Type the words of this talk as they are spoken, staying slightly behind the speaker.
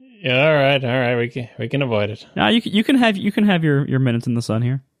Yeah, all right. We can avoid it. Now you can have your minutes in the sun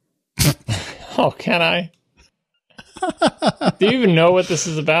here. Oh, can I? Do you even know what this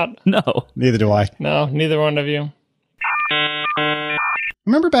is about? No, Neither do I. No, neither one of you.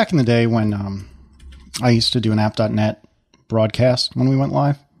 Remember back in the day when I used to do an app.net broadcast when we went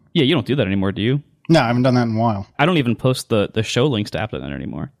live? yeah, you don't do that anymore, do you? No, I haven't done that in a while. I don't even post the show links to App.net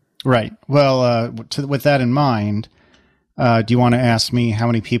anymore. Right. Well, with that in mind, do you want to ask me how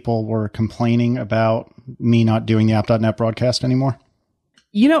many people were complaining about me not doing the app.net broadcast anymore?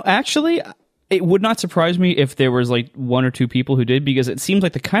 You know, actually, it would not surprise me if there was like one or two people who did, because it seems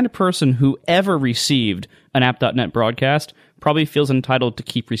like the kind of person who ever received an app.net broadcast probably feels entitled to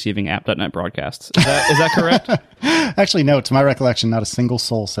keep receiving app.net broadcasts. Is that correct? Actually, no. To my recollection, not a single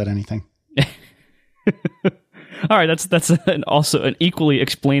soul said anything. All right, that's also an equally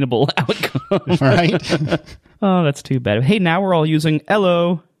explainable outcome. Right? Oh, that's too bad. Hey, now we're all using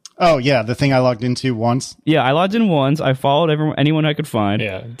Ello. Oh, yeah. The thing I logged into once. Yeah, I logged in once. I followed anyone I could find.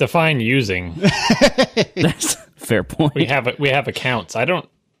 Yeah, define using. That's a fair point. We have accounts.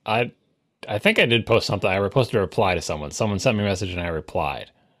 I think I did post something. I posted a reply to someone. Someone sent me a message and I replied.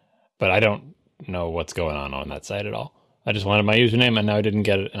 But I don't know what's going on that site at all. I just wanted my username and now I didn't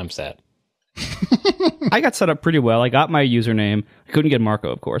get it and I'm sad. I got set up pretty well. I got my username. I couldn't get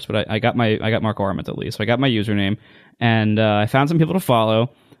Marco, of course, but I got Marco Arment at least. So I got my username and I found some people to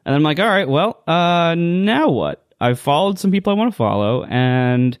follow. And I'm like, all right, well, now what? I've followed some people I want to follow,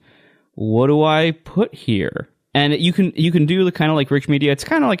 and what do I put here? And you can do the kind of like Rich Media. It's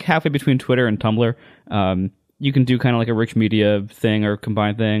kind of like halfway between Twitter and Tumblr. You can do kind of like a Rich Media thing or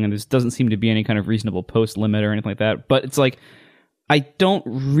combined thing, and there doesn't seem to be any kind of reasonable post limit or anything like that. But it's like, I don't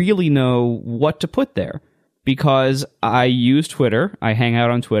really know what to put there, because I use Twitter. I hang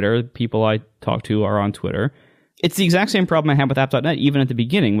out on Twitter. People I talk to are on Twitter. It's the exact same problem I had with app.net, even at the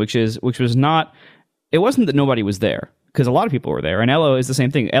beginning, which was not, it wasn't that nobody was there, because a lot of people were there, and Ello is the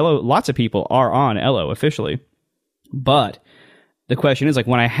same thing. Ello, lots of people are on Ello officially, but the question is, like,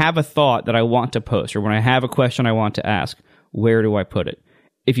 when I have a thought that I want to post, or when I have a question I want to ask, where do I put it?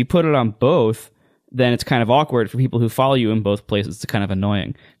 If you put it on both, then it's kind of awkward for people who follow you in both places. It's kind of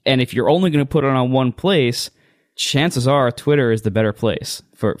annoying. And if you're only going to put it on one place, chances are Twitter is the better place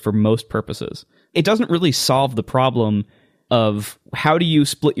for most purposes. It doesn't really solve the problem of how do you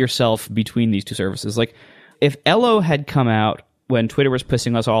split yourself between these two services. Like, if Ello had come out when Twitter was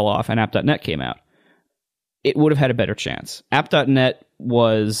pissing us all off and app.net came out, it would have had a better chance. App.net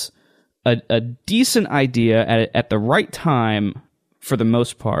was a decent idea at the right time for the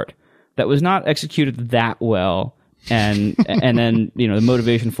most part, that was not executed that well, and then, you know, the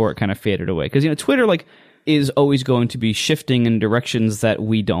motivation for it kind of faded away. Because, you know, Twitter, like, is always going to be shifting in directions that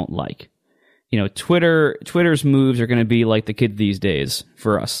we don't like. You know, Twitter's moves are going to be like the kid these days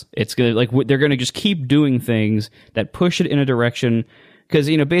for us. It's going to, like, they're going to just keep doing things that push it in a direction, because,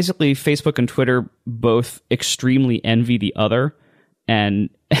 you know, basically Facebook and Twitter both extremely envy the other, and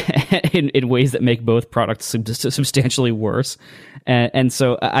in ways that make both products substantially worse. And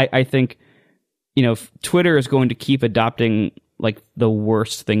so I think, you know, Twitter is going to keep adopting, like, the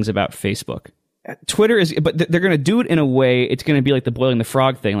worst things about Facebook. Twitter is, but they're going to do it in a way, it's going to be like the boiling the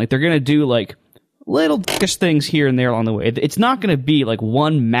frog thing. Like, they're going to do, like, little dickish things here and there along the way. It's not going to be, like,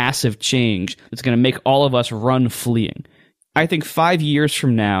 one massive change that's going to make all of us run fleeing. I think 5 years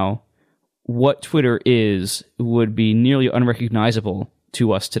from now, what Twitter is would be nearly unrecognizable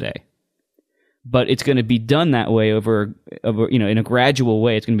to us today. But it's going to be done that way over, you know, in a gradual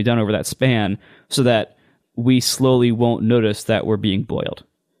way. It's going to be done over that span so that we slowly won't notice that we're being boiled.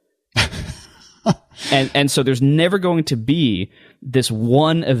 And so there's never going to be this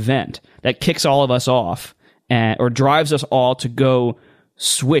one event that kicks all of us off or drives us all to go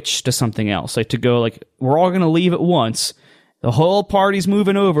switch to something else. Like, to go, like, we're all going to leave at once. The whole party's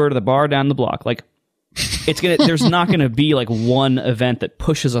moving over to the bar down the block. Like, there's not going to be, like, one event that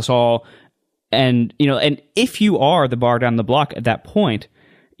pushes us all. And, you know, and if you are the bar down the block at that point,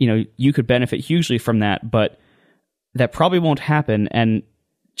 you know, you could benefit hugely from that, but that probably won't happen. And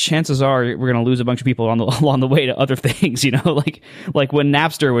chances are we're going to lose a bunch of people along the way to other things, you know, like when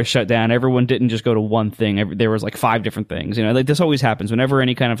Napster was shut down, everyone didn't just go to one thing. There was like 5 different things, you know, like, this always happens whenever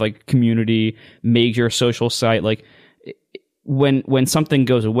any kind of, like, community, major social site, like, when something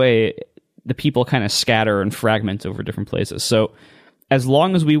goes away, the people kind of scatter and fragment over different places. So as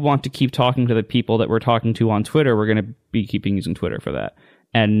long as we want to keep talking to the people that we're talking to on Twitter, we're going to be keeping using Twitter for that.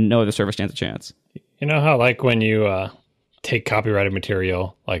 And no other service stands a chance. You know how, like, when you take copyrighted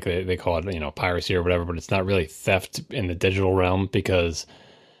material, like they call it, you know, piracy or whatever, but it's not really theft in the digital realm, because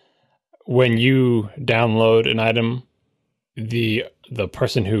when you download an item the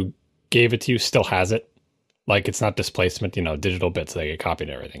person who gave it to you still has it. Like, it's not displacement, digital bits, they get copied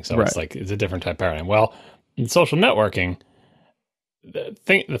and everything. So It's like, it's a different type of paradigm. Well, in social networking,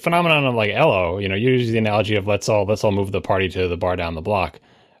 the phenomenon of like Ello, you use the analogy of let's all move the party to the bar down the block.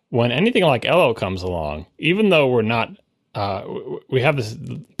 When anything like Ello comes along, even though we're not, we have this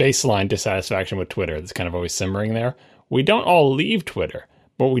baseline dissatisfaction with Twitter that's kind of always simmering there. We don't all leave Twitter.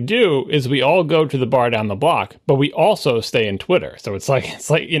 What we do is we all go to the bar down the block, but we also stay in Twitter. So it's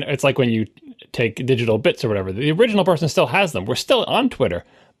like when you take digital bits or whatever, the original person still has them. We're still on Twitter,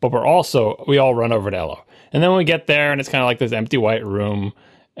 but we all run over to Ello. And then we get there and it's kind of like this empty white room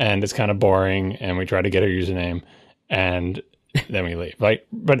and it's kind of boring and we try to get our username and then we leave. Like,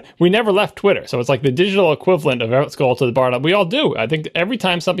 but we never left Twitter. So it's like the digital equivalent of let's go to the bar. We all do. I think every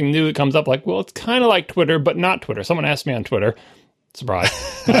time something new that comes up, like, well, it's kind of like Twitter, but not Twitter. Someone asked me on Twitter, surprise,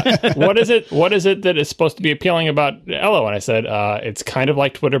 what is it that is supposed to be appealing about Ello? And I said, it's kind of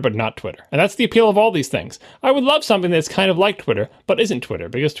like Twitter, but not Twitter. And that's the appeal of all these things. I would love something that's kind of like Twitter, but isn't Twitter,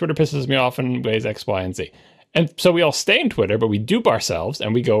 because Twitter pisses me off in ways X, Y, and Z. And so we all stay in Twitter, but we dupe ourselves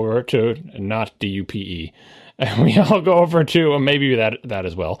and we go over to not DUPE. And we all go over to, maybe that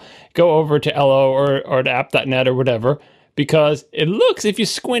as well, go over to Ello or to app.net or whatever, because if you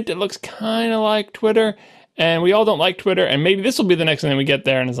squint, it looks kind of like Twitter. And we all don't like Twitter, and maybe this will be the next thing that we get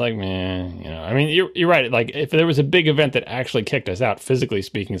there, and it's like, man, I mean, you're right. Like, if there was a big event that actually kicked us out, physically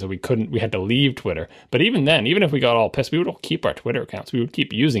speaking, so we had to leave Twitter. But even then, even if we got all pissed, we would all keep our Twitter accounts. We would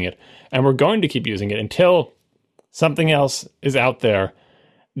keep using it, and we're going to keep using it until something else is out there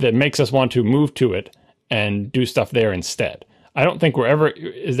that makes us want to move to it and do stuff there instead. I don't think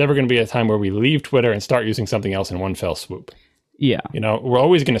is ever going to be a time where we leave Twitter and start using something else in one fell swoop. Yeah. We're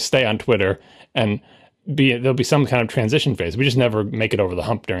always going to stay on Twitter, and there'll be some kind of transition phase. We just never make it over the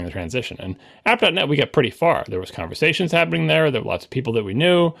hump during the transition. And app.net, we get pretty far. There was conversations happening there. There were lots of people that we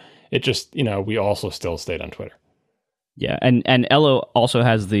knew. It just, we also still stayed on Twitter. Yeah, and Ello also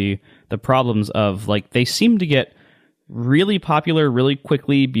has the problems of, like, they seem to get really popular really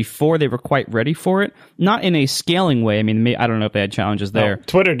quickly before they were quite ready for it. Not in a scaling way. I mean, I don't know if they had challenges there. No,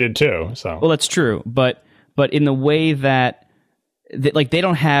 Twitter did too. So well, that's true. But in the way that they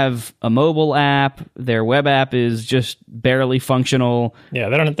don't have a mobile app. Their web app is just barely functional. Yeah,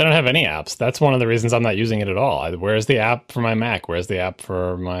 they don't have any apps. That's one of the reasons I'm not using it at all. Where's the app for my Mac? Where's the app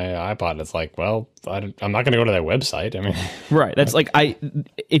for my iPod? It's like, well, I'm not going to go to their website. I mean, right. That's like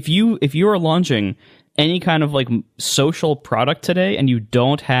if you are launching any kind of like social product today and you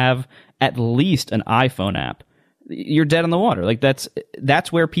don't have at least an iPhone app, you're dead on the water. Like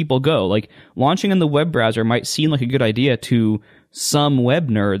that's where people go. Like, launching in the web browser might seem like a good idea to some web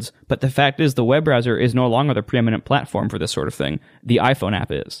nerds, but the fact is the web browser is no longer the preeminent platform for this sort of thing. The iPhone app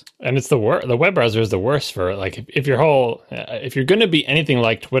is. And it's the web browser is the worst for, like, if you're going to be anything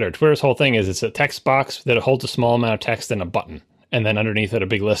like Twitter's whole thing is it's a text box that holds a small amount of text and a button, and then underneath it a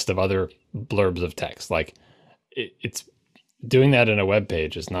big list of other blurbs of text. Like, it's doing that in a web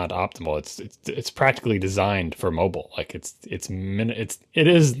page is not optimal. It's practically designed for mobile. Like, it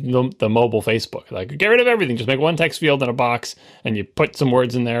is the mobile Facebook. Like, get rid of everything. Just make one text field in a box, and you put some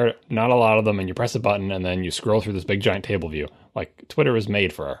words in there, not a lot of them, and you press a button, and then you scroll through this big giant table view. Like, Twitter is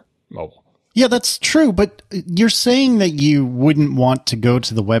made for mobile. Yeah, that's true, but you're saying that you wouldn't want to go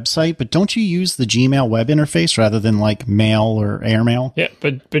to the website, but don't you use the Gmail web interface rather than like Mail or Airmail? Yeah,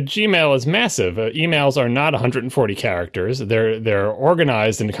 but Gmail is massive. Emails are not 140 characters. They're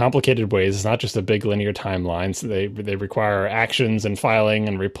organized in complicated ways. It's not just a big linear timeline. So they require actions and filing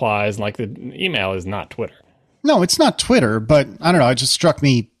and replies. And like, the email is not Twitter. No, it's not Twitter, but I don't know. It just struck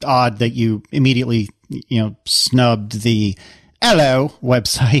me odd that you immediately, snubbed the Ello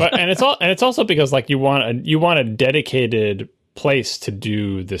website. But, and it's also because, like, you want a dedicated place to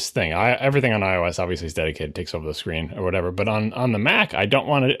do this thing. Everything on iOS obviously is dedicated, takes over the screen or whatever. But on the Mac, I don't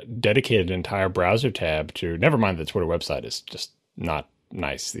want to dedicate an entire browser tab to. Never mind, the Twitter website is just not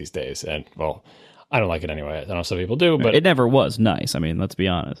nice these days. And well, I don't like it anyway. I know some people do, but it never was nice. I mean, let's be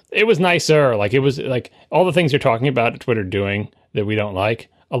honest. It was nicer. Like, it was like all the things you're talking about Twitter doing that we don't like.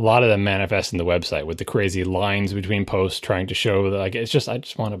 A lot of them manifest in the website with the crazy lines between posts trying to show that, like, it's just, I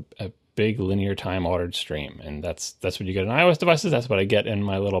just want a big linear time ordered stream. And that's what you get on iOS devices. That's what I get in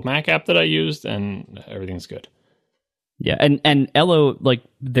my little Mac app that I used, and everything's good. Yeah. And Ello, like,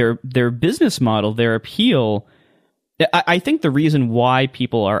 their business model, their appeal, I think the reason why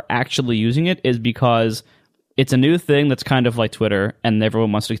people are actually using it is because it's a new thing that's kind of like Twitter, and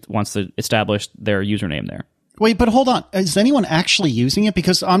everyone wants to establish their username there. Wait, but hold on. Is anyone actually using it?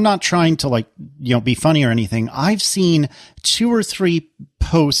 Because I'm not trying to, be funny or anything. I've seen 2 or 3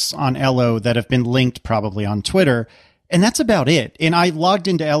 posts on Ello that have been linked probably on Twitter, And that's about it. And I logged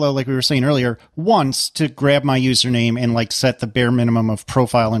into Ello, like we were saying earlier, once to grab my username and like set the bare minimum of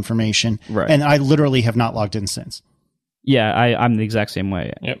profile information. Right. And I literally have not logged in since. Yeah, I'm the exact same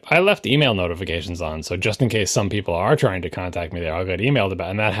way. Yep. I left email notifications on, so just in case some people are trying to contact me there, I'll get emailed about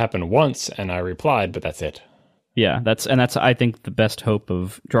it. And that happened once, and I replied, but that's it. Yeah, that's I think the best hope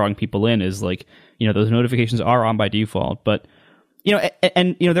of drawing people in is like, those notifications are on by default, but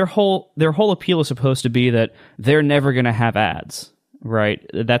and their whole appeal is supposed to be that they're never going to have ads, right?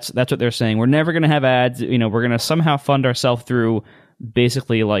 That's what they're saying. We're never going to have ads. We're going to somehow fund ourselves through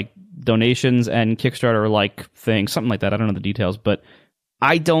basically like donations and Kickstarter like things, something like that. I don't know the details, but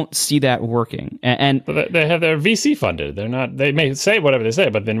I don't see that working. And but they're VC funded. They're not. They may say whatever they say,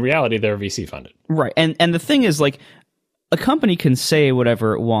 but in reality, they're VC funded. Right. And the thing is, like, a company can say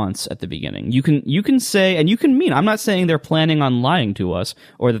whatever it wants at the beginning. You can say, and you can mean. I'm not saying they're planning on lying to us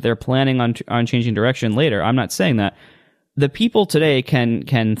or that they're planning on changing direction later. I'm not saying that. The people today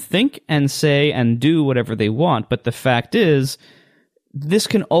can think and say and do whatever they want, but the fact is, this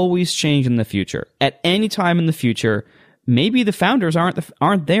can always change in the future. At any time in the future, maybe the founders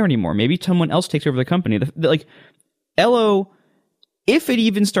aren't there anymore. Maybe someone else takes over the company. Like Ello, if it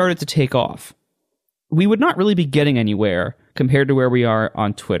even started to take off, we would not really be getting anywhere compared to where we are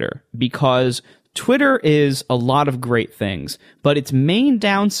on Twitter, because Twitter is a lot of great things, but its main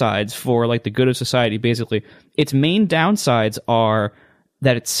downsides for like the good of society, basically, its main downsides are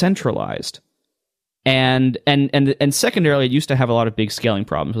that it's centralized. And secondarily, it used to have a lot of big scaling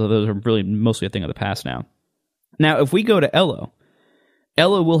problems. So those are really mostly a thing of the past now. Now, if we go to Ello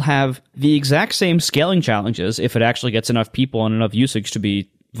will have the exact same scaling challenges if it actually gets enough people and enough usage to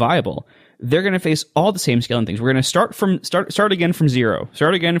be viable. They're going to face all the same scaling things. We're going to start again from zero.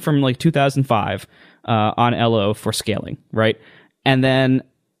 Start again from like 2005 on Ello for scaling, right? And then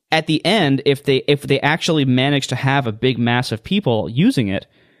at the end, if they actually manage to have a big mass of people using it,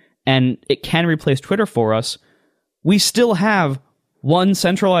 and it can replace Twitter for us, we still have one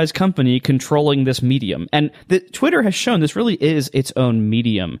centralized company controlling this medium. And Twitter has shown this really is its own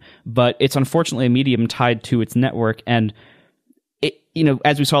medium, but it's unfortunately a medium tied to its network. And it,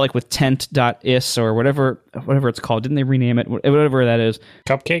 as we saw like with tent.is or whatever it's called, didn't they rename it? Whatever that is.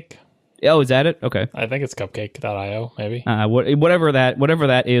 Cupcake? Oh, is that it? Okay. I think it's cupcake.io, maybe. Whatever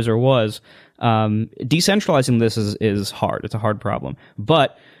that is or was, decentralizing this is hard. It's a hard problem.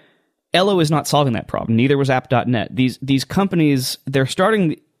 But Ello is not solving that problem. Neither was app.net. These companies, they're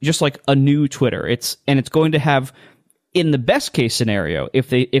starting just like a new Twitter. It's going to have, in the best case scenario, if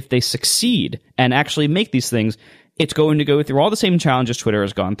they succeed and actually make these things, it's going to go through all the same challenges Twitter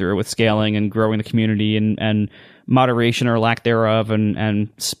has gone through with scaling and growing the community and moderation or lack thereof and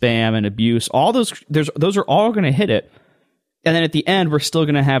spam and abuse. All those are all going to hit it. And then at the end, we're still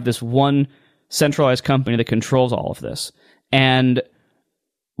going to have this one centralized company that controls all of this. And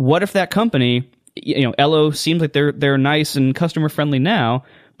what if that company, Ello seems like they're nice and customer friendly now,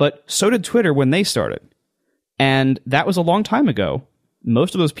 but so did Twitter when they started. And that was a long time ago.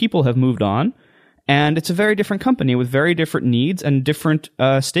 Most of those people have moved on, and it's a very different company with very different needs and different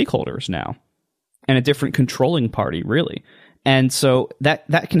stakeholders now, and a different controlling party, really. And so that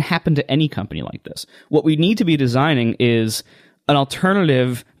can happen to any company like this. What we need to be designing is an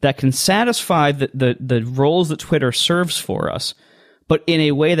alternative that can satisfy the roles that Twitter serves for us, but in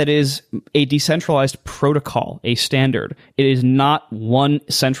a way that is a decentralized protocol, a standard. It is not one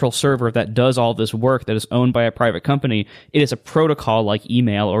central server that does all this work that is owned by a private company. It is a protocol like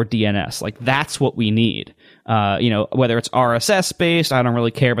email or DNS. Like, that's what we need. Whether it's RSS based, I don't really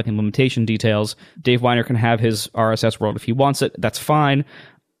care about the implementation details. Dave Weiner can have his RSS world if he wants it. That's fine.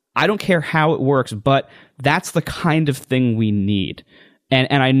 I don't care how it works, but that's the kind of thing we need.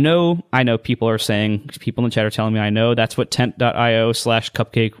 And I know people are saying, people in the chat are telling me, I know that's what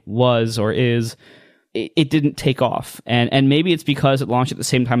tent.io/cupcake was or is. It didn't take off. And maybe it's because it launched at the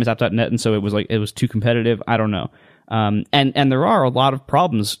same time as app.net, and so it was too competitive. I don't know. And there are a lot of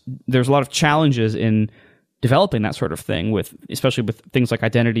problems. There's a lot of challenges in developing that sort of thing, especially with things like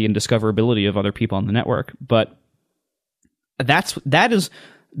identity and discoverability of other people on the network. But that is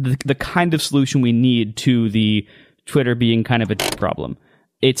the kind of solution we need to the Twitter being kind of a problem.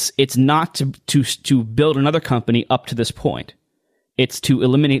 It's not to build another company up to this point. It's to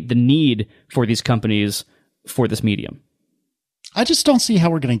eliminate the need for these companies for this medium. I just don't see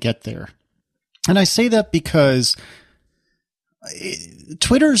how we're going to get there. And I say that because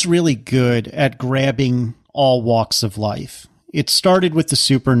Twitter's really good at grabbing all walks of life. It started with the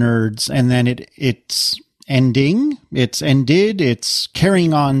super nerds, and then it's ended, it's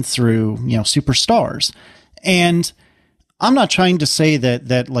carrying on through, superstars. And I'm not trying to say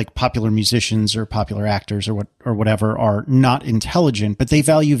that like popular musicians or popular actors or whatever are not intelligent, but they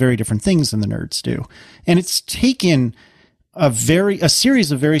value very different things than the nerds do. And it's taken a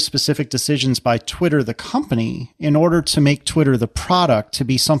series of very specific decisions by Twitter, the company, in order to make Twitter, the product, to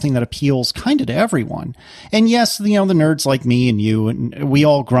be something that appeals kind of to everyone. And yes, the nerds like me and you, and we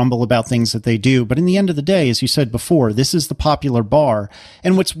all grumble about things that they do. But in the end of the day, as you said before, this is the popular bar.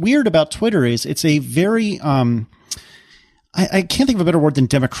 And what's weird about Twitter is it's a very, I can't think of a better word than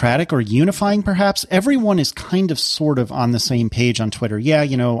democratic or unifying, perhaps. Everyone is kind of sort of on the same page on Twitter. Yeah,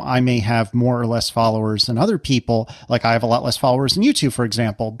 I may have more or less followers than other people. Like I have a lot less followers than you two, for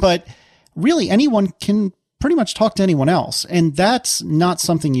example. But really, anyone can pretty much talk to anyone else. And that's not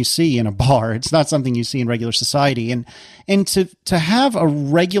something you see in a bar. It's not something you see in regular society. And to have a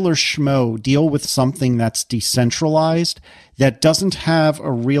regular schmo deal with something that's decentralized, that doesn't have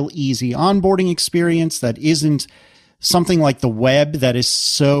a real easy onboarding experience, that isn't something like the web, that is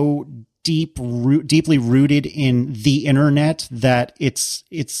so deeply rooted in the internet that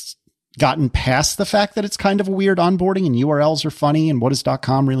it's gotten past the fact that it's kind of a weird onboarding and URLs are funny and what does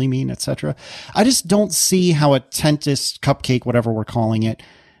 .com really mean, etc. I just don't see how a Tentis cupcake, whatever we're calling it,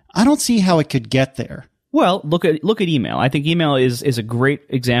 I don't see how it could get there. Well, look at email. I think email is a great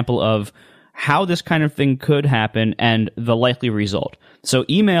example of how this kind of thing could happen and the likely result. So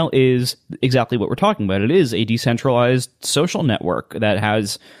email is exactly what we're talking about. It is a decentralized social network that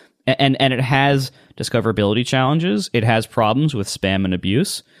has, and it has discoverability challenges. It has problems with spam and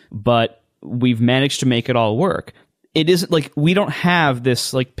abuse, but we've managed to make it all work. It isn't like we don't have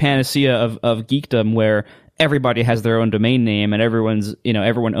this like panacea of geekdom where everybody has their own domain name and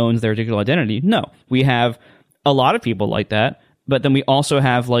everyone owns their digital identity. No, we have a lot of people like that. But then we also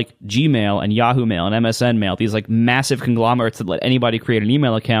have like Gmail and Yahoo Mail and MSN Mail, these like massive conglomerates that let anybody create an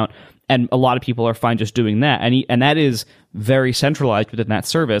email account. And a lot of people are fine just doing that. And that is very centralized within that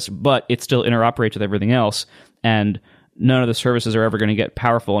service, but it still interoperates with everything else. And none of the services are ever going to get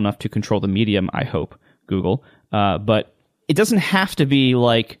powerful enough to control the medium, I hope, Google. But it doesn't have to be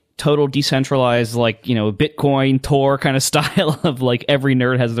like total decentralized, like, Bitcoin, Tor kind of style of like every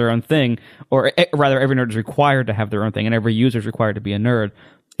nerd has their own thing, or rather every nerd is required to have their own thing and every user is required to be a nerd.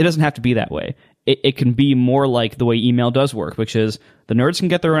 It doesn't have to be that way. It can be more like the way email does work, which is the nerds can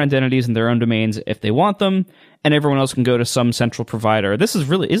get their own identities and their own domains if they want them, and everyone else can go to some central provider.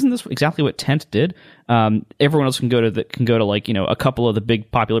 Isn't this exactly what Tent did? Everyone else can go to like, a couple of the big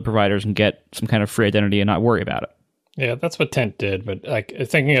popular providers and get some kind of free identity and not worry about it. Yeah, that's what Tent did. But like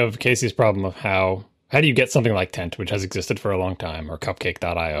thinking of Casey's problem of how do you get something like Tent, which has existed for a long time, or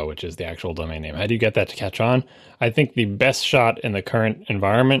Cupcake.io, which is the actual domain name? How do you get that to catch on? I think the best shot in the current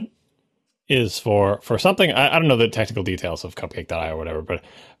environment is for something, I don't know the technical details of Cupcake.io or whatever,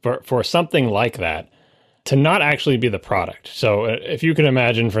 but for something like that, to not actually be the product. So if you can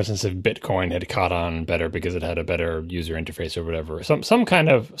imagine, for instance, if Bitcoin had caught on better because it had a better user interface or whatever, some kind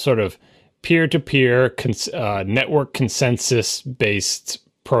of sort of peer-to-peer network consensus-based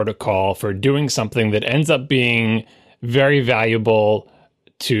protocol for doing something that ends up being very valuable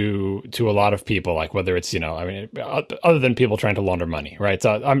to a lot of people, like whether it's, other than people trying to launder money, right?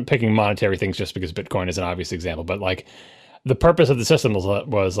 So I'm picking monetary things just because Bitcoin is an obvious example, but like the purpose of the system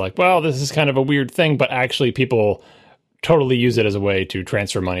was like, well, this is kind of a weird thing, but actually people totally use it as a way to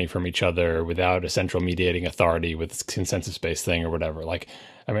transfer money from each other without a central mediating authority with consensus-based thing or whatever. Like,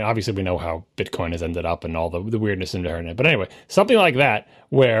 I mean, obviously we know how Bitcoin has ended up and all the weirdness inherent in it. But anyway, something like that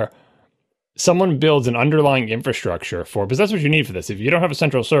where someone builds an underlying infrastructure because that's what you need for this. If you don't have a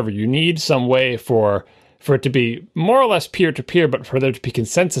central server, you need some way for it to be more or less peer-to-peer, but for there to be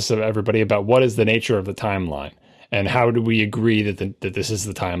consensus of everybody about what is the nature of the timeline. And how do we agree that this is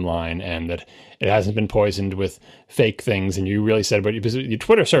the timeline and that it hasn't been poisoned with fake things? And you really said, because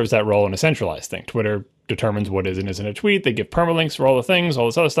Twitter serves that role in a centralized thing. Twitter determines what is and isn't a tweet. They give permalinks for all the things, all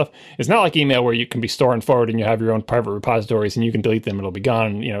this other stuff. It's not like email where you can be store and forward and you have your own private repositories and you can delete them. It'll be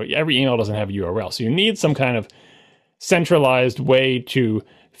gone. Every email doesn't have a URL. So you need some kind of centralized way to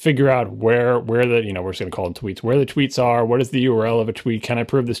figure out where the, we're just going to call them tweets, where the tweets are, what is the URL of a tweet? Can I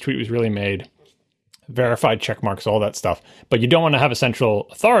prove this tweet was really made? Verified check marks, all that stuff. But you don't want to have a central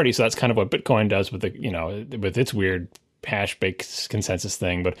authority, so that's kind of what Bitcoin does with with its weird hash-based consensus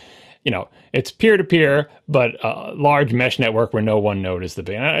thing. But it's peer-to-peer, but a large mesh network where no one node is the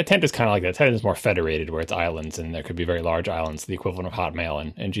big. And Tent is kind of like that. Tent is more federated, where it's islands, and there could be very large islands, the equivalent of Hotmail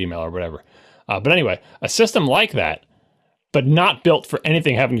and Gmail or whatever. But anyway, a system like that, but not built for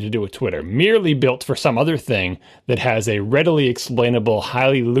anything having to do with Twitter, merely built for some other thing that has a readily explainable,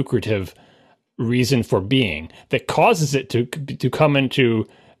 highly lucrative reason for being, that causes it to come into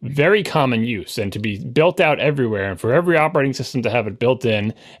very common use and to be built out everywhere, and for every operating system to have it built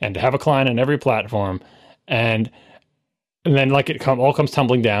in and to have a client on every platform, and then like all comes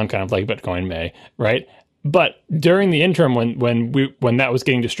tumbling down, kind of like Bitcoin may, right? But during the interim, when that was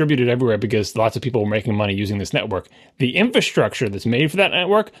getting distributed everywhere because lots of people were making money using this network, the infrastructure that's made for that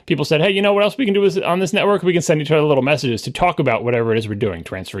network, people said, hey, you know what else we can do is on this network? We can send each other little messages to talk about whatever it is we're doing,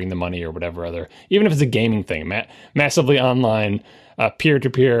 transferring the money or whatever other, even if it's a gaming thing, massively online,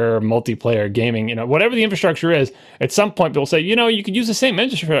 peer-to-peer, multiplayer gaming, whatever the infrastructure is, at some point people say, you could use the same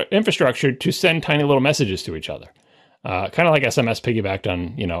infrastructure to send tiny little messages to each other. Kind of like SMS piggybacked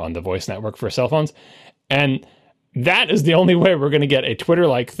on the voice network for cell phones. And that is the only way we're going to get a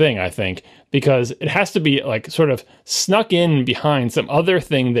Twitter-like thing, I think, because it has to be like sort of snuck in behind some other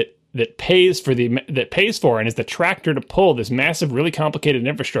thing that pays for and is the tractor to pull this massive, really complicated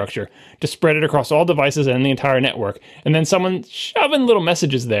infrastructure to spread it across all devices and the entire network. And then someone shoving little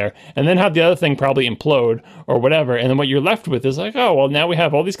messages there, and then have the other thing probably implode or whatever. And then what you're left with is like, oh, well, now we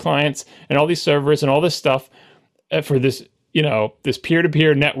have all these clients and all these servers and all this stuff for this, this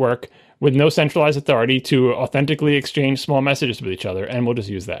peer-to-peer network with no centralized authority to authentically exchange small messages with each other, and we'll just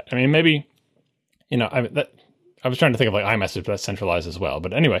use that. I mean, maybe, I was trying to think of like iMessage, but that's centralized as well.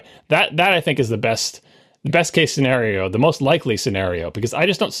 But anyway, that I think is the best case scenario, the most likely scenario, because I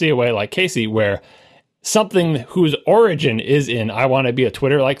just don't see a way like Casey where something whose origin is in I want to be a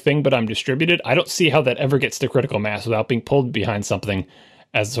Twitter-like thing, but I'm distributed. I don't see how that ever gets to critical mass without being pulled behind something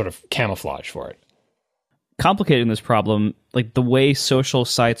as sort of camouflage for it. Complicating this problem, like the way social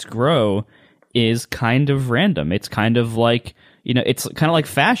sites grow is kind of random. It's kind of like, it's kind of like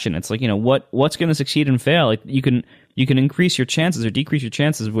fashion. It's like, what's going to succeed and fail. Like you can increase your chances or decrease your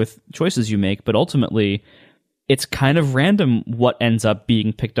chances with choices you make, but ultimately it's kind of random what ends up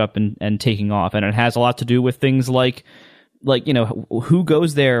being picked up and taking off. And it has a lot to do with things like, who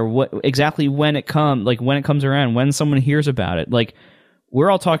goes there, what exactly when it comes around, when someone hears about it. Like, we're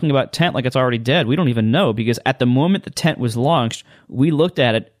all talking about Tent like it's already dead. We don't even know, because at the moment the Tent was launched, we looked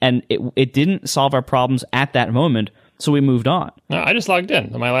at it and it didn't solve our problems at that moment, so we moved on. No, I just logged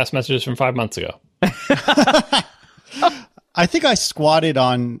in. My last message is from 5 months ago. I think I squatted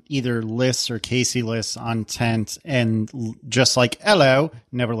on either lists or Casey lists on Tent and just like, hello,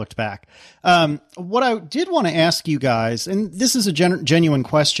 never looked back. What I did want to ask you guys, and this is a genuine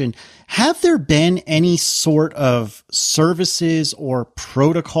question, have there been any sort of services or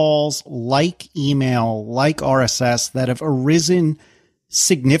protocols like email, like RSS that have arisen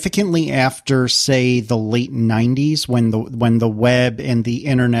significantly after, say, the late 90s when the web and the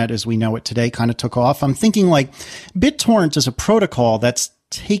internet as we know it today kind of took off? I'm thinking like BitTorrent is a protocol that's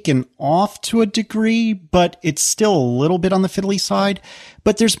taken off to a degree, but it's still a little bit on the fiddly side.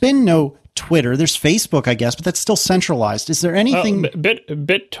 But there's been no Twitter. There's Facebook, I guess, but that's still centralized. Is there anything?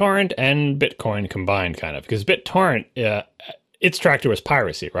 BitTorrent and Bitcoin combined, kind of, because BitTorrent, its tractor was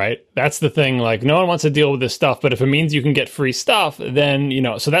piracy, right? That's the thing. Like, no one wants to deal with this stuff, but if it means you can get free stuff, then,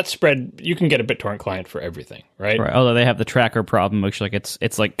 so that spread, you can get a BitTorrent client for everything, right? Right. Although they have the tracker problem, which like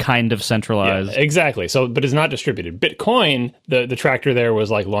it's like kind of centralized. Yeah, exactly. So, but it's not distributed. Bitcoin, the tractor there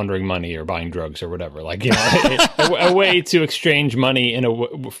was like laundering money or buying drugs or whatever, like, a way to exchange money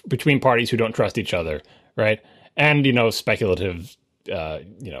between parties who don't trust each other, right? And, speculative,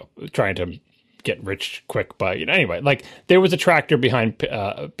 trying to get rich quick by anyway, like there was a tractor behind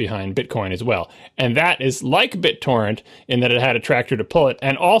Bitcoin as well, and that is like BitTorrent in that it had a tractor to pull it,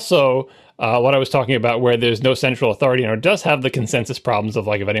 and also what I was talking about where there's no central authority, and it does have the consensus problems of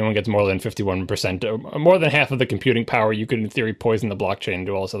like if anyone gets more than 51% or more than half of the computing power, you could in theory poison the blockchain and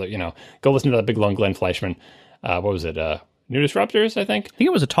do all this other, go listen to that big long Glenn Fleischman, what was it, New Disruptors, I think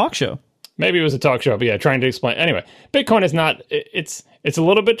it was a talk show. Maybe it was a talk show, but yeah, trying to explain. Anyway, Bitcoin is not, it's a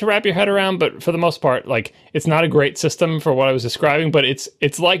little bit to wrap your head around, but for the most part, like, it's not a great system for what I was describing, but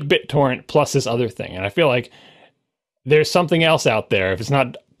it's like BitTorrent plus this other thing. And I feel like there's something else out there. If it's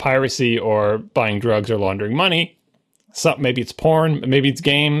not piracy or buying drugs or laundering money, maybe it's porn, maybe it's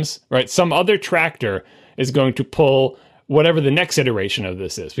games, right? Some other tractor is going to pull whatever the next iteration of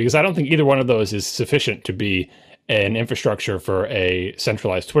this is, because I don't think either one of those is sufficient to be an infrastructure for a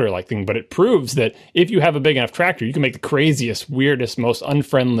centralized Twitter-like thing, but it proves that if you have a big enough tractor, you can make the craziest, weirdest, most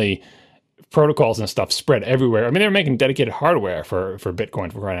unfriendly protocols and stuff spread everywhere. I mean, they're making dedicated hardware for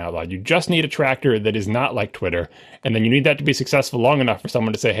Bitcoin, for crying out loud. You just need a tractor that is not like Twitter, and then you need that to be successful long enough for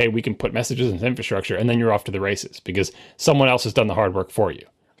someone to say, hey, we can put messages in infrastructure, and then you're off to the races, because someone else has done the hard work for you.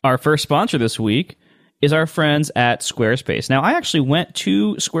 Our first sponsor this week is our friends at Squarespace. Now, I actually went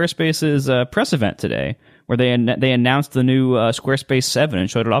to Squarespace's press event today, where they announced the new Squarespace 7 and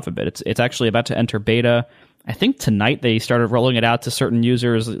showed it off a bit. It's actually about to enter beta. I think tonight they started rolling it out to certain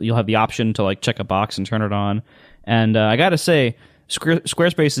users. You'll have the option to like check a box and turn it on. And I got to say,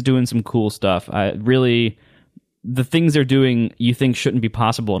 Squarespace is doing some cool stuff. Really, the things they're doing you think shouldn't be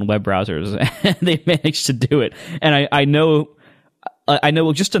possible in web browsers, and they managed to do it. And I know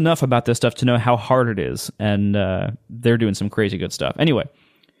just enough about this stuff to know how hard it is, and they're doing some crazy good stuff. Anyway,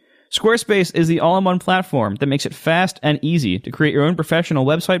 Squarespace is the all-in-one platform that makes it fast and easy to create your own professional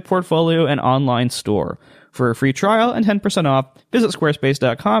website, portfolio, and online store. For a free trial and 10% off, visit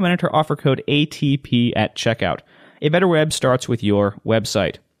squarespace.com and enter offer code ATP at checkout. A better web starts with your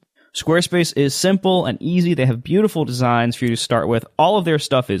website. Squarespace is simple and easy. They have beautiful designs for you to start with. All of their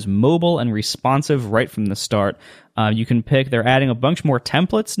stuff is mobile and responsive right from the start. You can pick. They're adding a bunch more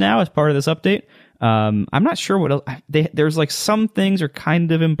templates now as part of this update. I'm not sure what else. There's like some things are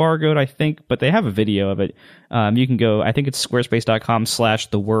kind of embargoed, I think, but they have a video of it. You can go, I think it's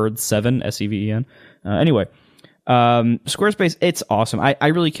squarespace.com/the-word-7, S-E-V-E-N. Anyway, Squarespace, it's awesome. I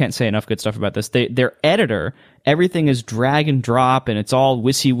really can't say enough good stuff about this. Their editor, everything is drag and drop, and it's all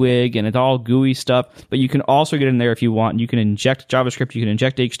WYSIWYG, and it's all GUI stuff, but you can also get in there if you want. You can inject JavaScript, you can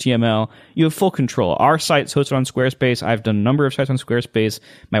inject HTML. You have full control. Our site's hosted on Squarespace. I've done a number of sites on Squarespace.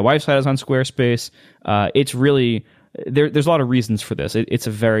 My wife's site is on Squarespace. It's really, there's a lot of reasons for this. It's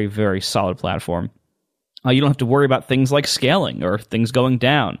a very, very solid platform. You don't have to worry about things like scaling or things going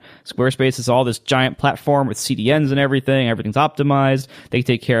down. Squarespace is all this giant platform with CDNs and everything. Everything's optimized. They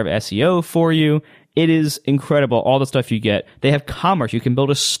take care of SEO for you. It is incredible, all the stuff you get. They have commerce. You can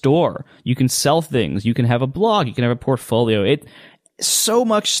build a store. You can sell things. You can have a blog. You can have a portfolio. So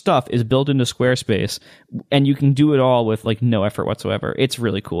much stuff is built into Squarespace, and you can do it all with like no effort whatsoever. It's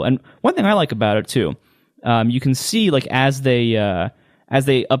really cool. And one thing I like about it too, you can see like as they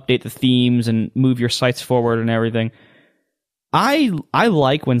update the themes and move your sites forward and everything, I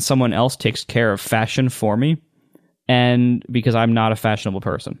like when someone else takes care of fashion for me, and because I'm not a fashionable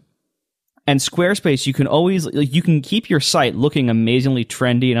person. And Squarespace, you can always you can keep your site looking amazingly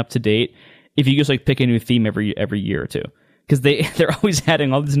trendy and up to date if you just like pick a new theme every year or two, because they're always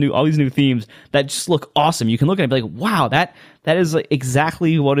adding all these new themes that just look awesome. You can look at it and be like, wow, that is like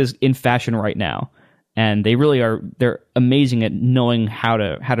exactly what is in fashion right now. And they really are, they're amazing at knowing how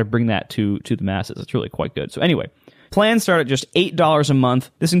to bring that to the masses. It's really quite good. So anyway, plans start at just $8 a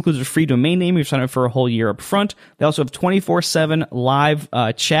month. This includes a free domain name if you sign up for a whole year up front. They also have 24/7 live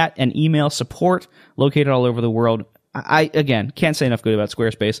chat and email support located all over the world. I again, can't say enough good about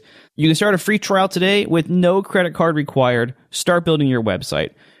Squarespace. You can start a free trial today with no credit card required. Start building your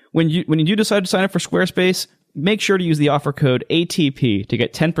website. When you do decide to sign up for Squarespace, make sure to use the offer code ATP to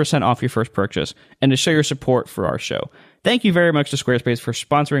get 10% off your first purchase and to show your support for our show. Thank you very much to Squarespace for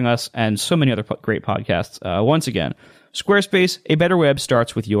sponsoring us and so many other great podcasts. Once again, Squarespace, a better web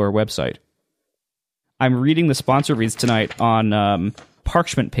starts with your website. I'm reading the sponsor reads tonight on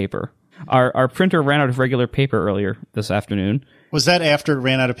parchment paper. Our printer ran out of regular paper earlier this afternoon. Was that after it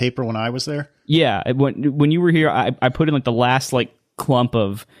ran out of paper when I was there? Yeah. When you were here, I put in like the last like clump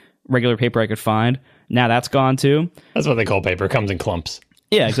of regular paper I could find. Now that's gone too. That's what they call paper. It comes in clumps.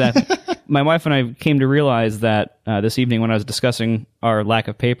 Yeah, exactly. My wife and I came to realize that this evening when I was discussing our lack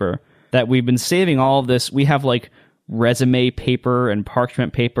of paper, that we've been saving all of this. We have like resume paper and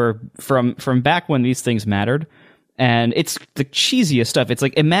parchment paper from back when these things mattered. And it's the cheesiest stuff. It's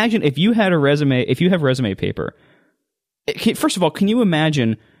like, imagine if you have resume paper. First of all, can you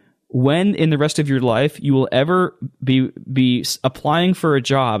imagine when in the rest of your life you will ever be applying for a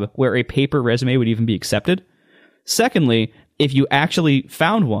job where a paper resume would even be accepted? Secondly, if you actually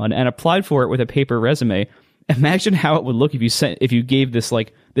found one and applied for it with a paper resume, imagine how it would look if you gave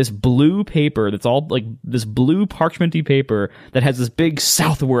this blue paper that's all like this blue parchmenty paper that has this big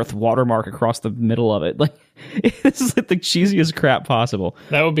Southworth watermark across the middle of it. Like, this is like the cheesiest crap possible.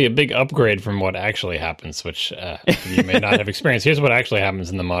 That would be a big upgrade from what actually happens, which you may not have experienced. Here's what actually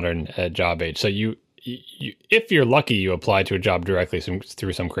happens in the modern job age. So you, if you're lucky, you apply to a job directly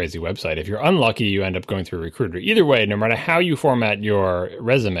through some crazy website. If you're unlucky, you end up going through a recruiter. Either way, no matter how you format your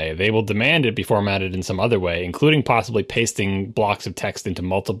resume, they will demand it be formatted in some other way, including possibly pasting blocks of text into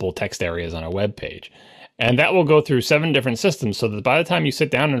multiple text areas on a web page. And that will go through 7 different systems, so that by the time you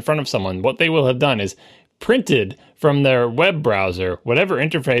sit down in front of someone, what they will have done is printed from their web browser whatever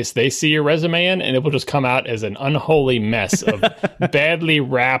interface they see your resume in, and it will just come out as an unholy mess of badly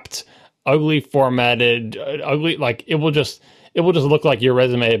wrapped, ugly formatted, ugly, like it will just, it will just look like your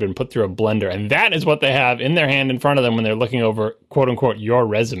resume had been put through a blender. And that is what they have in their hand in front of them when they're looking over, quote unquote, your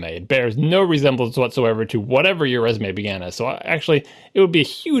resume. It bears no resemblance whatsoever to whatever your resume began as. So actually, it would be a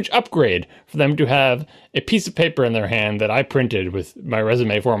huge upgrade for them to have a piece of paper in their hand that I printed with my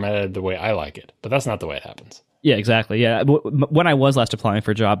resume formatted the way I like it. But that's not the way it happens. Yeah, exactly. Yeah. When I was last applying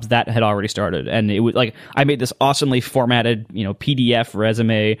for jobs, that had already started. And it was like, I made this awesomely formatted, PDF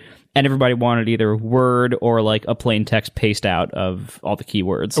resume, and everybody wanted either Word or like a plain text paste out of all the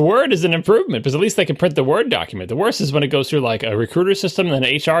keywords. Word is an improvement because at least they can print the Word document. The worst is when it goes through like a recruiter system, then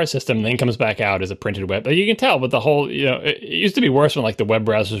an HR system, and then comes back out as a printed web. But you can tell with the whole, it used to be worse when like the web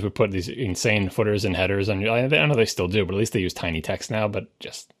browsers would put these insane footers and headers on. I don't know if they still do, but at least they use tiny text now. But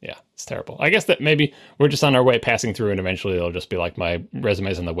just, yeah, it's terrible. I guess that maybe we're just on our way passing through, and eventually it'll just be like my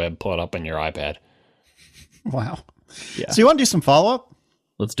resumes on the web, pull it up on your iPad. Wow. Yeah. So you want to do some follow-up?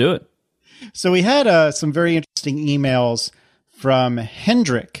 Let's do it. So we had some very interesting emails from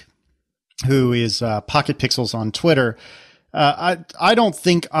Hendrik, who is Pocket Pixels on Twitter. I don't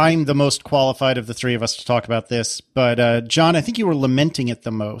think I'm the most qualified of the three of us to talk about this, but John, I think you were lamenting it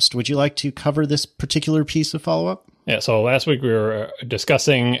the most. Would you like to cover this particular piece of follow-up? Yeah, so last week we were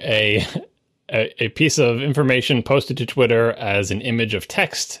discussing a piece of information posted to Twitter as an image of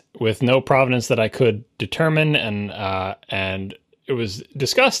text with no provenance that I could determine, and it was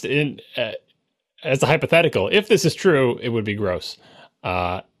discussed as a hypothetical. If this is true, it would be gross.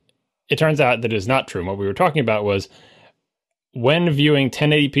 It turns out that it is not true. And what we were talking about was when viewing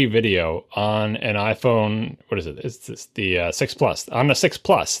 1080p video on an iPhone, what is it? It's the 6 Plus. On the 6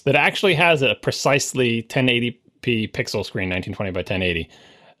 Plus, that actually has a precisely 1080p pixel screen, 1920 by 1080.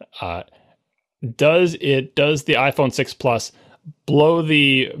 Does the iPhone 6 Plus blow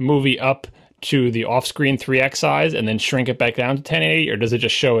the movie up to the off-screen 3x size and then shrink it back down to 1080, or does it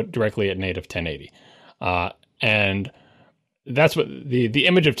just show it directly at native 1080? And that's what the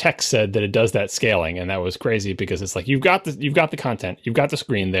image of text said, that it does that scaling, and that was crazy because it's like you've got the content, you've got the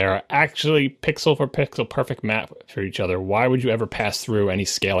screen there, actually pixel for pixel perfect map for each other. Why would you ever pass through any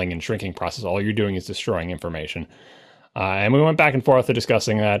scaling and shrinking process? All you're doing is destroying information. And we went back and forth to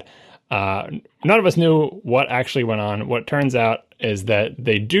discussing that. None of us knew what actually went on. What turns out is that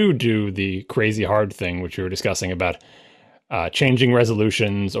they do the crazy hard thing, which we were discussing about changing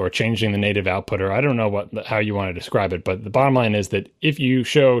resolutions or changing the native output, or I don't know how you want to describe it, but the bottom line is that if you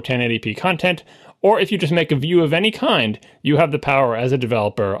show 1080p content, or if you just make a view of any kind, you have the power as a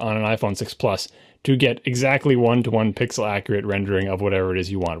developer on an iPhone 6 Plus to get exactly one-to-one pixel accurate rendering of whatever it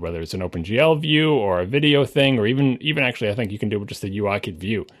is you want, whether it's an OpenGL view or a video thing, or even actually I think you can do it with just a UIKit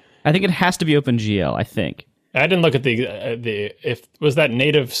view. I think it has to be OpenGL, I think. I didn't look at if was that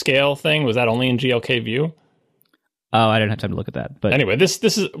native scale thing, was that only in GLK view? Oh, I didn't have time to look at that. But anyway, this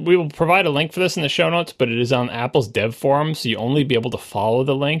is, we will provide a link for this in the show notes, but it is on Apple's dev forum, so you only be able to follow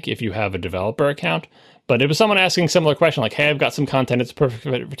the link if you have a developer account. But it was someone asking a similar question, like, hey, I've got some content, it's perfect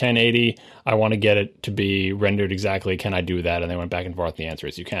for 1080, I want to get it to be rendered exactly, can I do that? And they went back and forth, the answer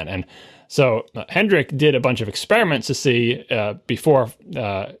is you can. And so Hendrik did a bunch of experiments to see, before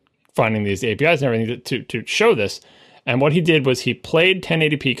finding these APIs and everything, to show this. And what he did was he played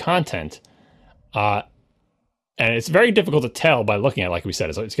 1080p content, and it's very difficult to tell by looking at it, like we said.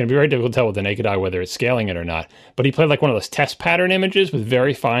 It's going to be very difficult to tell with the naked eye whether it's scaling it or not. But he played like one of those test pattern images with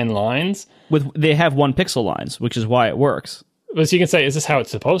very fine lines. They have 1 pixel lines, which is why it works. So you can say, is this how it's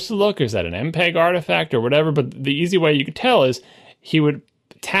supposed to look? Or is that an MPEG artifact or whatever? But the easy way you could tell is he would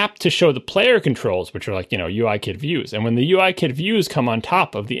tap to show the player controls, which are like, UIKit views. And when the UIKit views come on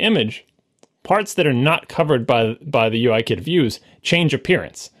top of the image, parts that are not covered by the UIKit views change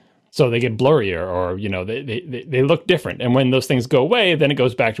appearance. So they get blurrier, or they look different. And when those things go away, then it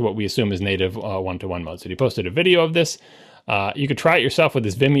goes back to what we assume is native one-to-one mode. So he posted a video of this. You could try it yourself with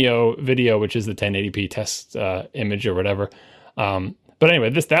this Vimeo video, which is the 1080p test image or whatever. But anyway,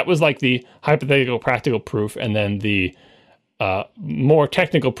 that was like the hypothetical practical proof, and then the more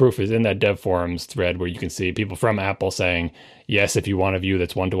technical proof is in that dev forums thread, where you can see people from Apple saying, yes, if you want a view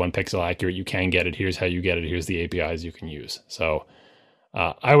that's one-to-one pixel accurate, you can get it. Here's how you get it. Here's the APIs you can use. So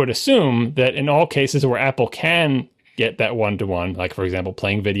I would assume that in all cases where Apple can get that one-to-one, like, for example,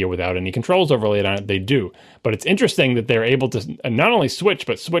 playing video without any controls overlaid on it, they do. But it's interesting that they're able to not only switch,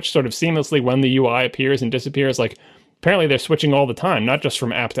 but switch sort of seamlessly when the UI appears and disappears. Like, apparently they're switching all the time, not just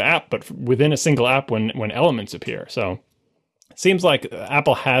from app to app, but within a single app when elements appear. So it seems like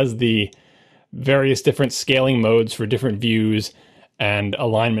Apple has the various different scaling modes for different views and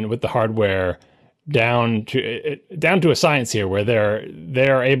alignment with the hardware down to a science here, where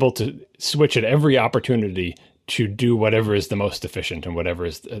they're able to switch at every opportunity to do whatever is the most efficient and whatever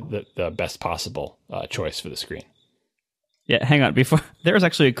is the best possible choice for the screen. Yeah, hang on. Before there was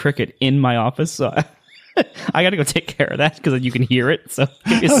actually a cricket in my office, so I got to go take care of that because you can hear it. So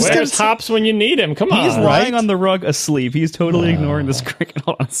where's Hops when you need him? Come on. He's lying on the rug asleep. He's totally ignoring this cricket.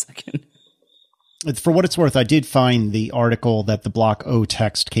 Hold on a second. For what it's worth, I did find the article that the Block O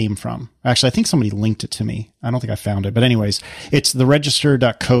text came from. Actually, I think somebody linked it to me. I don't think I found it. But anyways, it's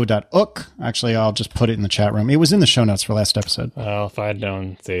theregister.co.uk. Actually, I'll just put it in the chat room. It was in the show notes for last episode. Well, if I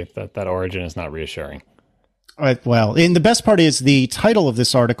don't see that origin is not reassuring. Well, and the best part is the title of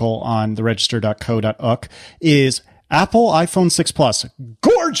this article on theregister.co.uk is Apple iPhone 6 Plus,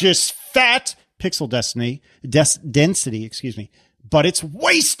 gorgeous fat pixel density, but it's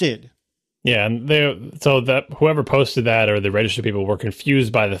wasted. Yeah, and that whoever posted that or the register people were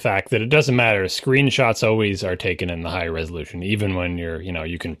confused by the fact that it doesn't matter. Screenshots always are taken in the high resolution, even when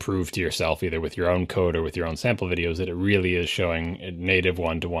you can prove to yourself either with your own code or with your own sample videos that it really is showing a native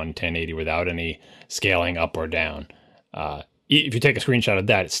 1:1 1080 without any scaling up or down. If you take a screenshot of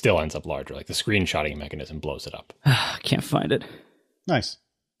that, it still ends up larger. Like the screenshotting mechanism blows it up. I can't find it. Nice.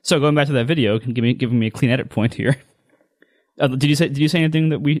 So going back to that video, giving me a clean edit point here. Did you say anything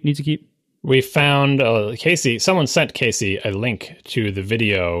that we need to keep? We found Casey. Someone sent Casey a link to the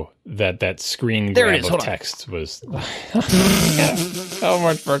video that screen grab of text was. So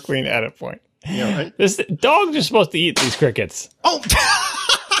much for a clean edit point. Yeah, right. This dog is supposed to eat these crickets. Oh.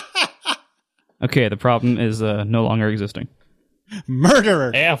 Okay, the problem is no longer existing.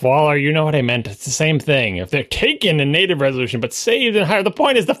 Murderer. AF Waller, you know what I meant. It's the same thing. If they're taken in native resolution but saved in higher, the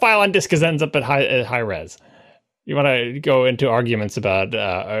point is the file on disk ends up at high res. You want to go into arguments about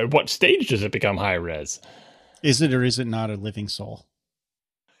at what stage does it become high res? Is it or is it not a living soul?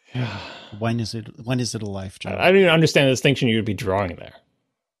 When is it a life, John? I don't even understand the distinction you would be drawing there.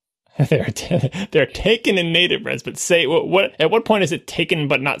 They're taken in native res, but say at what point is it taken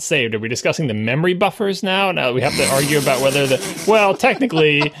but not saved? Are we discussing the memory buffers now? Now we have to argue about whether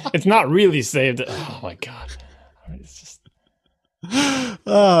technically it's not really saved. Oh my god. It's just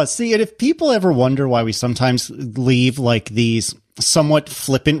see, and if people ever wonder why we sometimes leave like these somewhat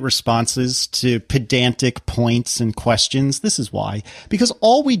flippant responses to pedantic points and questions, this is why. Because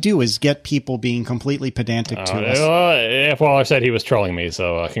all we do is get people being completely pedantic to us. If Waller said he was trolling me,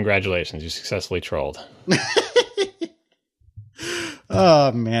 so congratulations, you successfully trolled.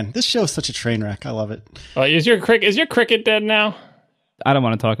 Oh man, this show is such a train wreck. I love it. Is your cricket dead now? I don't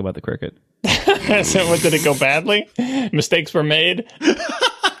want to talk about the cricket. So what, did it go badly? Mistakes were made?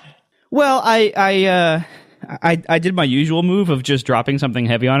 Well, I did my usual move of just dropping something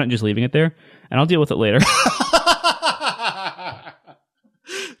heavy on it and just leaving it there, and I'll deal with it later.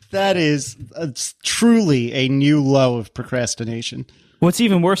 That is truly a new low of procrastination. What's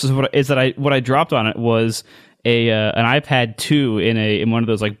even worse is what I dropped on it was an iPad 2 in one of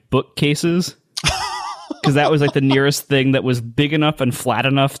those like bookcases. Because that was like the nearest thing that was big enough and flat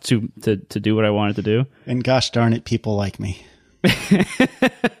enough to do what I wanted to do. And gosh darn it, people like me.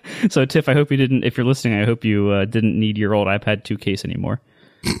 So Tiff, I hope you didn't. If you're listening, I hope you didn't need your old iPad 2 case anymore.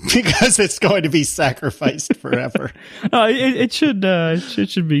 Because it's going to be sacrificed forever. It should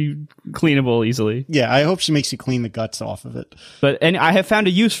be cleanable easily. Yeah, I hope she makes you clean the guts off of it. And I have found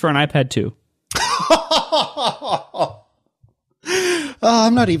a use for an iPad 2. Oh,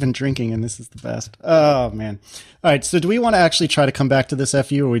 I'm not even drinking, and this is the best. Oh, man. All right, so do we want to actually try to come back to this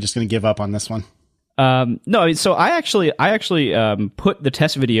FU, or are we just going to give up on this one? No, so I actually put the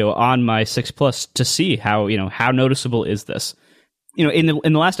test video on my 6 Plus to see how noticeable is this. In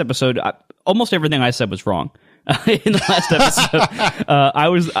the last episode, almost everything I said was wrong. In the last episode,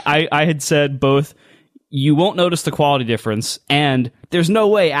 I had said both, you won't notice the quality difference, and there's no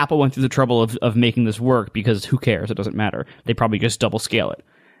way Apple went through the trouble of making this work, because who cares? It doesn't matter. They probably just double scale it.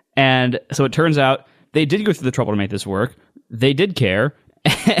 And so it turns out they did go through the trouble to make this work. They did care.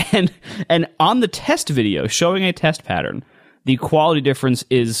 And on the test video showing a test pattern, the quality difference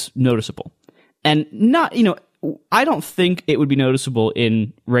is noticeable. And not, I don't think it would be noticeable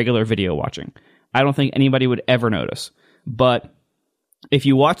in regular video watching. I don't think anybody would ever notice. But if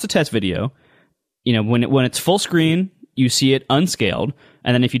you watch the test video, when it's full screen, you see it unscaled,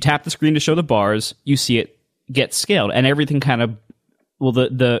 and then if you tap the screen to show the bars, you see it get scaled, and everything kind of,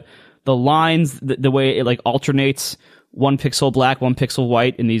 the lines, the way it like alternates 1 pixel black, 1 pixel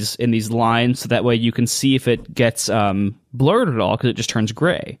white in these lines, so that way you can see if it gets blurred at all, because it just turns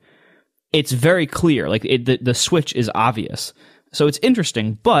gray. It's very clear, like the switch is obvious, so it's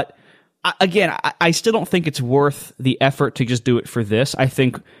interesting. But again, I still don't think it's worth the effort to just do it for this. I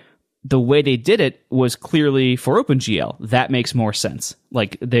think the way they did it was clearly for OpenGL. That makes more sense.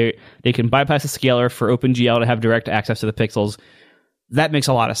 Like they can bypass the scaler for OpenGL to have direct access to the pixels. That makes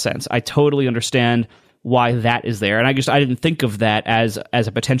a lot of sense. I totally understand why that is there. And I didn't think of that as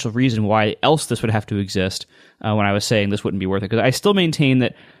a potential reason why else this would have to exist when I was saying this wouldn't be worth it. Because I still maintain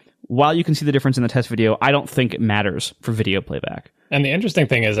that while you can see the difference in the test video, I don't think it matters for video playback. And the interesting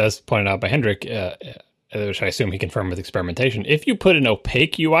thing is, as pointed out by Hendrik, which I assume he confirmed with experimentation, if you put an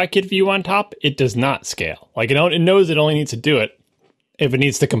opaque UIKit view on top, it does not scale. Like, it knows it only needs to do it if it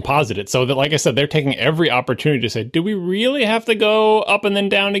needs to composite it. So that, like I said, they're taking every opportunity to say, do we really have to go up and then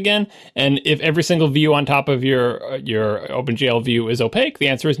down again? And if every single view on top of your OpenGL view is opaque, the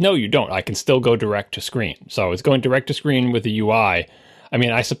answer is no, you don't. I can still go direct to screen. So it's going direct to screen with the UI. I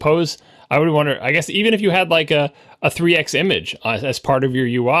mean, I suppose I would wonder, I guess even if you had like a 3x image as part of your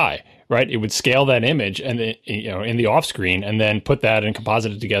UI, right? It would scale that image and then, in the off screen, and then put that and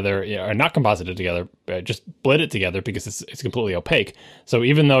composite it together, or not composite it together, just split it together because it's completely opaque. So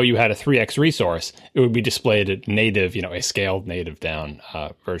even though you had a 3x resource, it would be displayed at native, a scaled native down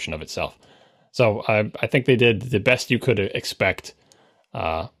version of itself. So I think they did the best you could expect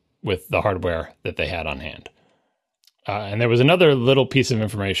with the hardware that they had on hand. And there was another little piece of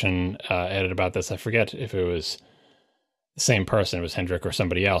information added about this. I forget if it was the same person, it was Hendrik or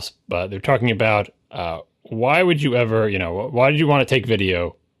somebody else, but they're talking about why would you ever, why did you want to take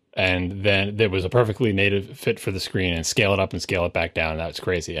video and then there was a perfectly native fit for the screen and scale it up and scale it back down? That's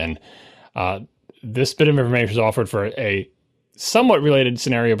crazy. And this bit of information is offered for a somewhat related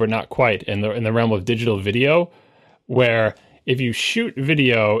scenario, but not quite, in the realm of digital video, where if you shoot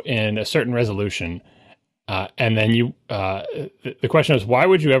video in a certain resolution, and then the question is, why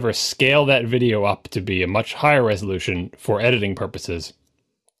would you ever scale that video up to be a much higher resolution for editing purposes,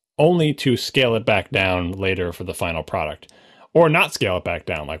 only to scale it back down later for the final product, or not scale it back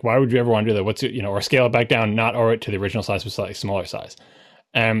down? Like, why would you ever want to do that? Or scale it back down, not or to the original size, but slightly smaller size?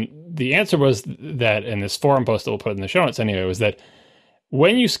 And the answer was that, in this forum post that we'll put in the show notes anyway, was that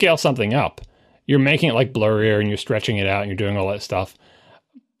when you scale something up, you're making it like blurrier and you're stretching it out and you're doing all that stuff,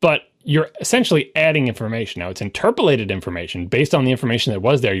 but you're essentially adding information. Now, it's interpolated information based on the information that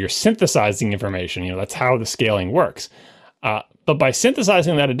was there. You're synthesizing information. That's how the scaling works. But by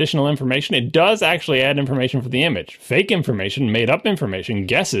synthesizing that additional information, it does actually add information for the image. Fake information, made up information,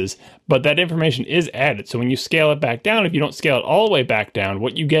 guesses, but that information is added. So when you scale it back down, if you don't scale it all the way back down,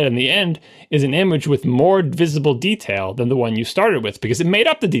 what you get in the end is an image with more visible detail than the one you started with, because it made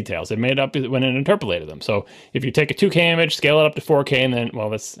up the details. It made up when it interpolated them. So if you take a 2K image, scale it up to 4K, and then,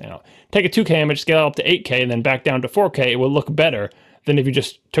 take a 2K image, scale it up to 8K, and then back down to 4K, it will look better than if you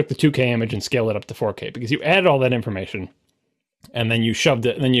just took the 2K image and scaled it up to 4K, because you added all that information and then you shoved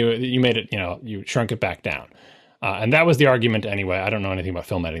it, and then you made it, you shrunk it back down. And that was the argument anyway. I don't know anything about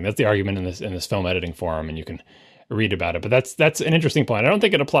film editing. That's the argument in this film editing forum, and you can read about it. But that's an interesting point. I don't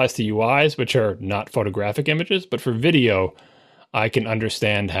think it applies to UIs, which are not photographic images, but for video, I can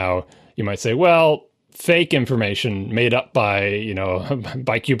understand how you might say, well, fake information made up by,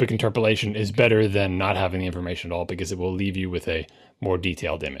 bicubic interpolation is better than not having the information at all, because it will leave you with a more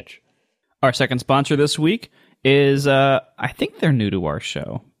detailed image. Our second sponsor this week is, I think they're new to our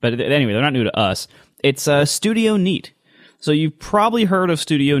show, but anyway, they're not new to us. It's Studio Neat. So you've probably heard of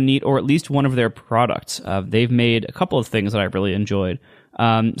Studio Neat, or at least one of their products. They've made a couple of things that I've really enjoyed.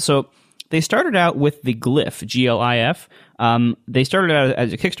 So they started out with the Glyph, Glif. They started out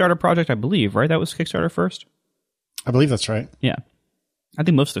as a Kickstarter project, I believe, right? That was Kickstarter first? I believe that's right. Yeah. I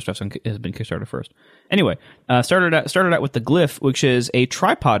think most of their stuff has been Kickstarter first. Anyway, started out with the Glyph, which is a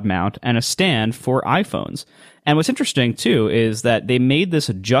tripod mount and a stand for iPhones. And what's interesting too is that they made this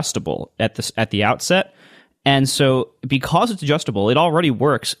adjustable at the outset. And so because it's adjustable, it already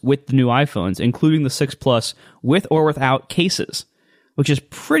works with the new iPhones, including the 6 Plus, with or without cases, which is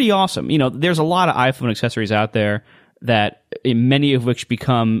pretty awesome. There's a lot of iPhone accessories out there that many of which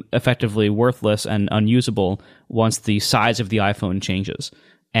become effectively worthless and unusable once the size of the iPhone changes.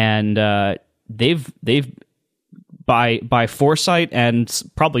 And they've by foresight and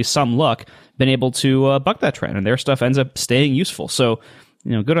probably some luck been able to buck that trend, and their stuff ends up staying useful. So,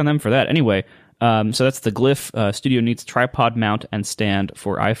 good on them for that. Anyway, so that's the Glyph Studio Neat's tripod mount and stand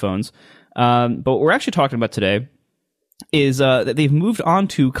for iPhones. But what we're actually talking about today is that they've moved on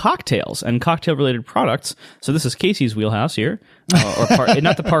to cocktails and cocktail-related products. So this is Casey's wheelhouse here,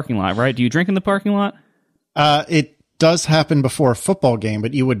 not the parking lot, right? Do you drink in the parking lot? It does happen before a football game,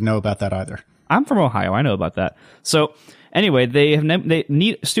 but you wouldn't know about that either. I'm from Ohio. I know about that. So anyway,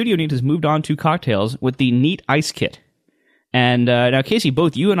 Studio Neat has moved on to cocktails with the Neat Ice Kit. And now, Casey,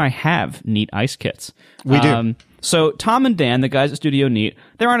 both you and I have Neat Ice Kits. We do. So Tom and Dan, the guys at Studio Neat,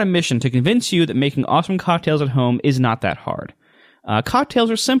 they're on a mission to convince you that making awesome cocktails at home is not that hard. Cocktails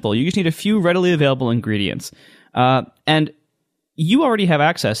are simple. You just need a few readily available ingredients. And you already have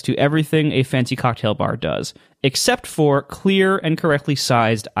access to everything a fancy cocktail bar does, except for clear and correctly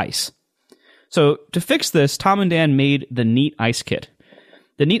sized ice. So to fix this, Tom and Dan made the Neat Ice Kit.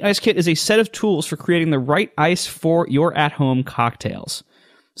 The Neat Ice Kit is a set of tools for creating the right ice for your at-home cocktails.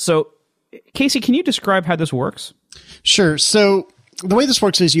 So, Casey, can you describe how this works? Sure. So the way this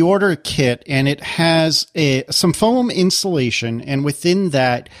works is you order a kit and it has some foam insulation, and within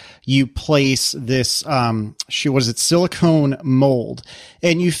that you place this silicone mold,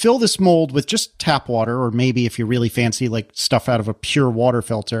 and you fill this mold with just tap water, or maybe if you're really fancy, like stuff out of a pure water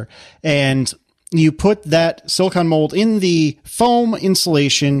filter, and you put that silicone mold in the foam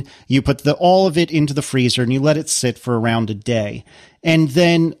insulation, you put all of it into the freezer, and you let it sit for around a day. And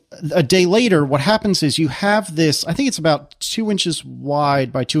then a day later, what happens is you have this, I think it's about 2 inches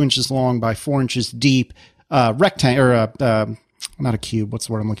wide by 2 inches long by 4 inches deep, rectangle, or not a cube. What's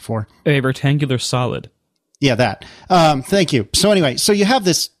the word I'm looking for? A rectangular solid. Yeah, that. Thank you. So anyway, so you have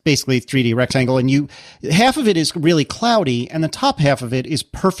this basically 3D rectangle, and half of it is really cloudy, and the top half of it is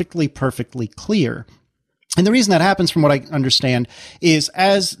perfectly clear. And the reason that happens, from what I understand, is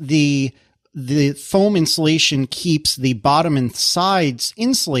as the foam insulation keeps the bottom and sides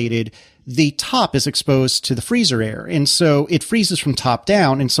insulated, the top is exposed to the freezer air. And so it freezes from top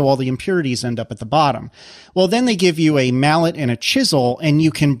down. And so all the impurities end up at the bottom. Well, then they give you a mallet and a chisel, and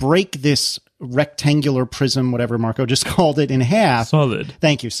you can break this rectangular prism, whatever Marco just called it, in half. Solid.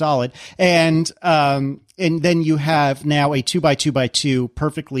 Thank you. Solid. And then you have now a 2x2x2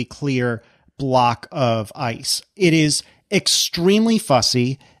 perfectly clear block of ice. It is extremely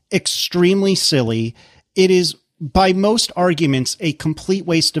fussy, extremely silly. It is, by most arguments, a complete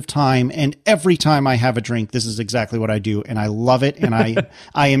waste of time. And every time I have a drink, this is exactly what I do. And I love it. And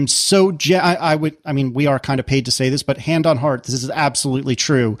I am so, we are kind of paid to say this, but hand on heart, this is absolutely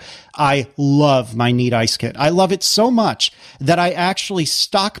true. I love my Neat Ice Kit. I love it so much that I actually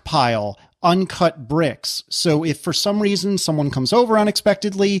stockpile uncut bricks. So if for some reason someone comes over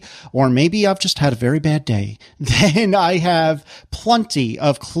unexpectedly, or maybe I've just had a very bad day, then I have plenty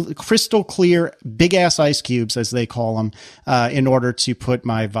of crystal clear, big ass ice cubes, as they call them, in order to put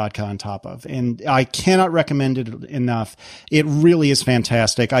my vodka on top of. And I cannot recommend it enough. It really is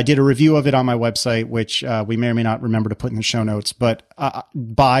fantastic. I did a review of it on my website, which we may or may not remember to put in the show notes, but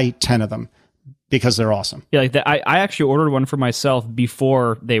buy 10 of them, because they're awesome. Yeah, like that. I actually ordered one for myself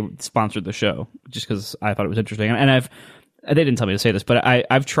before they sponsored the show, just because I thought it was interesting. And they didn't tell me to say this, but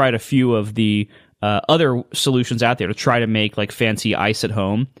I've tried a few of the other solutions out there to try to make like fancy ice at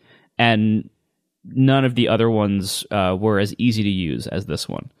home, and none of the other ones were as easy to use as this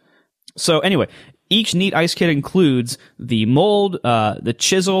one. So anyway, each Neat Ice Kit includes the mold, the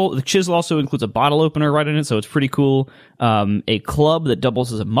chisel. The chisel also includes a bottle opener right in it, so it's pretty cool. A club that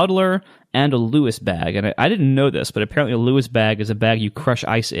doubles as a muddler, and a Lewis bag. And I didn't know this, but apparently a Lewis bag is a bag you crush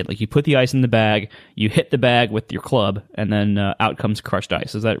ice in. Like, you put the ice in the bag, you hit the bag with your club, and then out comes crushed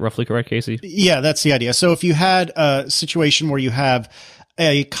ice. Is that roughly correct, Casey? Yeah, that's the idea. So if you had a situation where you have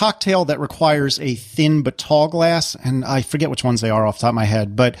a cocktail that requires a thin but tall glass, and I forget which ones they are off the top of my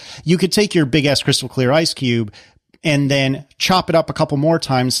head, but you could take your big ass crystal clear ice cube and then chop it up a couple more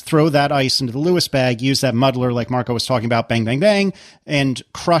times, throw that ice into the Lewis bag, use that muddler like Marco was talking about, bang, bang, bang, and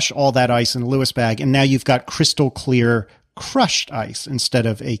crush all that ice in the Lewis bag. And now you've got crystal clear crushed ice instead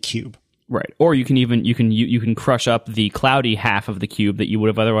of a cube. Right. Or you can crush up the cloudy half of the cube that you would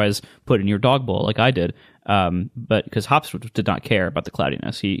have otherwise put in your dog bowl, like I did. But because Hops did not care about the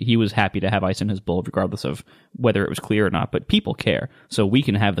cloudiness, he was happy to have ice in his bowl regardless of whether it was clear or not. But people care, so we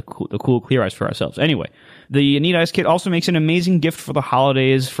can have the cool clear ice for ourselves. Anyway, the Neat Ice Kit also makes an amazing gift for the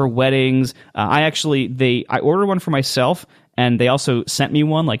holidays, for weddings. I ordered one for myself, and they also sent me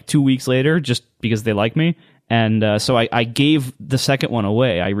one like 2 weeks later, just because they like me. And so I gave the second one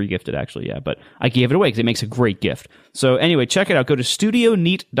away. I regifted, actually, yeah. But I gave it away because it makes a great gift. So anyway, check it out. Go to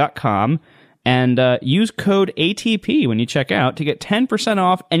studioneat.com and use code ATP when you check out to get 10%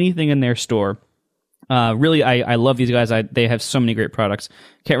 off anything in their store. Really, I love these guys. They have so many great products.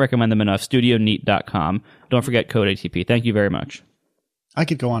 Can't recommend them enough. studioneat.com. Don't forget code ATP. Thank you very much. I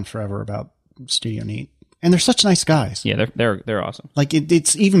could go on forever about Studio Neat. And they're such nice guys. Yeah, they're awesome. Like,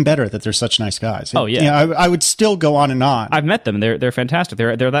 it's even better that they're such nice guys. Oh, yeah. I would still go on and on. I've met them. They're fantastic.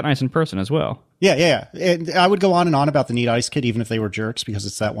 They're that nice in person as well. Yeah. And I would go on and on about the Neat Ice Kit, even if they were jerks, because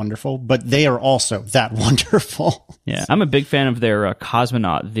it's that wonderful. But they are also that wonderful. Yeah, I'm a big fan of their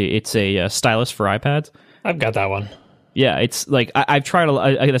Cosmonaut. It's a stylus for iPads. I've got that one. Yeah, it's like I've tried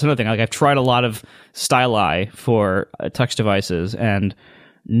that's another thing. Like, I've tried a lot of styli for touch devices, and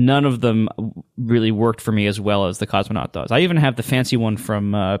none of them really worked for me as well as the Cosmonaut does. I even have the fancy one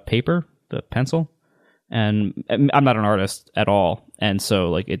from Paper, the pencil, and I'm not an artist at all, and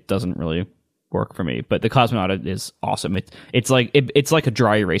so like it doesn't really work for me. But the Cosmonaut is awesome. It's like a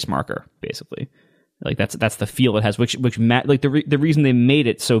dry erase marker, basically. Like that's the feel it has, which like the reason they made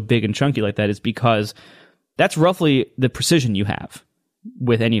it so big and chunky like that is because that's roughly the precision you have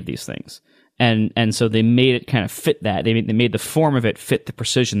with any of these things. And so they made it kind of fit that. They made the form of it fit the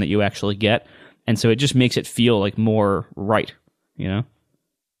precision that you actually get. And so it just makes it feel like more right, you know?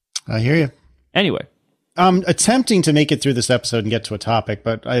 I hear you. Anyway. I'm attempting to make it through this episode and get to a topic,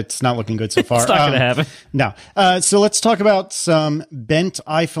 but it's not looking good so far. It's not going to happen. No. So let's talk about some bent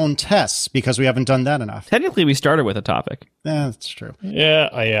iPhone tests, because we haven't done that enough. Technically, we started with a topic. Yeah, that's true.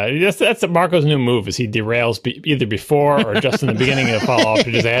 Yeah. That's Marco's new move, is he derails either before or just in the beginning of follow-up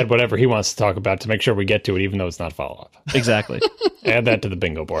to just add whatever he wants to talk about to make sure we get to it, even though it's not follow-up. Exactly. Add that to the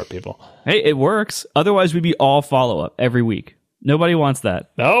bingo board, people. Hey, it works. Otherwise, we'd be all follow-up every week. Nobody wants that.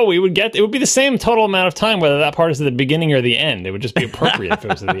 No, it would be the same total amount of time, whether that part is at the beginning or the end. It would just be appropriate if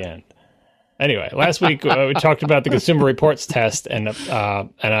it was at the end. Anyway, last week we talked about the Consumer Reports test, and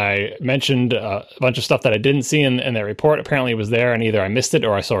I mentioned a bunch of stuff that I didn't see in that report. Apparently it was there, and either I missed it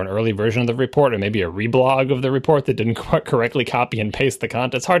or I saw an early version of the report, or maybe a reblog of the report that didn't correctly copy and paste the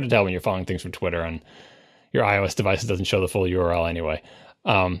content. It's hard to tell when you're following things from Twitter, and your iOS device doesn't show the full URL anyway.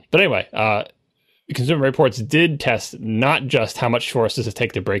 But anyway, Consumer Reports did test not just how much force does it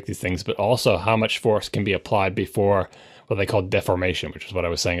take to break these things, but also how much force can be applied before what they call deformation, which is what I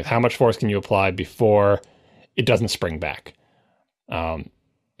was saying, is how much force can you apply before it doesn't spring back.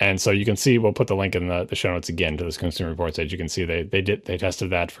 And so you can see, we'll put the link in the show notes again to this Consumer Reports page. You can see they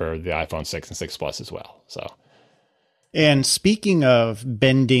tested that for the iPhone 6 and 6 Plus as well. So. And speaking of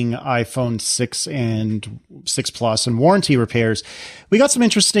bending iPhone 6 and 6 Plus and warranty repairs, we got some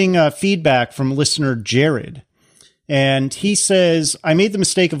interesting feedback from listener Jared. And he says, I made the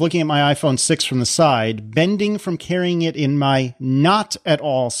mistake of looking at my iPhone 6 from the side, bending from carrying it in my not at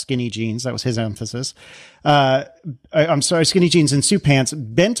all skinny jeans. That was his emphasis. I'm sorry, skinny jeans and suit pants.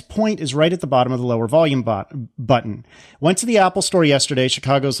 Bent point is right at the bottom of the lower volume button. Went to the Apple store yesterday,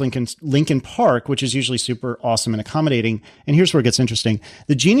 Chicago's Lincoln Park, which is usually super awesome and accommodating. And here's where it gets interesting.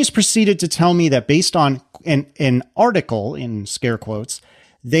 The genius proceeded to tell me that based on an article, in scare quotes,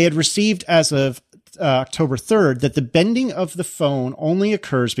 they had received as of October 3rd, that the bending of the phone only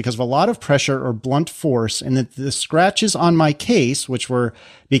occurs because of a lot of pressure or blunt force, and that the scratches on my case, which were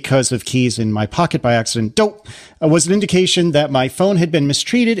because of keys in my pocket by accident, was an indication that my phone had been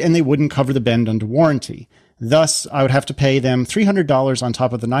mistreated and they wouldn't cover the bend under warranty. Thus, I would have to pay them $300 on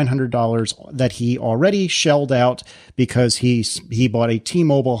top of the $900 that he already shelled out because he bought a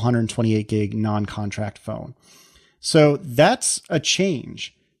T-Mobile 128 gig non-contract phone. So that's a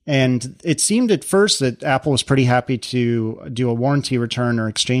change. And it seemed at first that Apple was pretty happy to do a warranty return or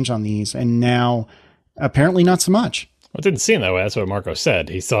exchange on these, and now apparently not so much. Well, it didn't seem that way. That's what Marco said.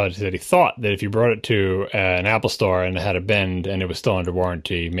 He thought that if you brought it to an Apple store and it had a bend and it was still under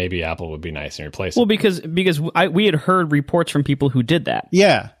warranty, maybe Apple would be nice and replace it. Well, because we had heard reports from people who did that.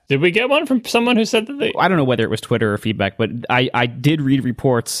 Yeah. Did we get one from someone who said that they... I don't know whether it was Twitter or feedback, but I did read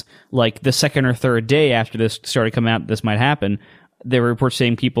reports like the second or third day after this started coming out, this might happen. There were reports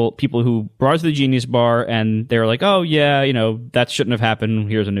saying people who brought it to the Genius Bar and they were like, oh, yeah, that shouldn't have happened.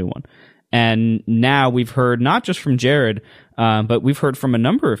 Here's a new one. And now we've heard not just from Jared, but we've heard from a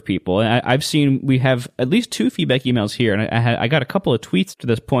number of people. And I've seen we have at least 2 feedback emails here. And I got a couple of tweets to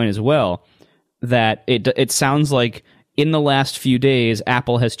this point as well, that it sounds like in the last few days,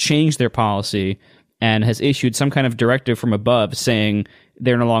 Apple has changed their policy and has issued some kind of directive from above saying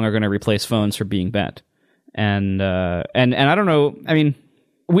they're no longer going to replace phones for being bent. And I don't know. I mean,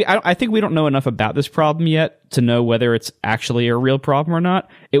 I think we don't know enough about this problem yet to know whether it's actually a real problem or not.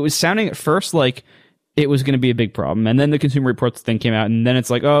 It was sounding at first like it was going to be a big problem, and then the Consumer Reports thing came out, and then it's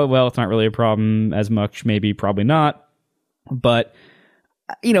like, oh well, it's not really a problem as much, maybe, probably not. But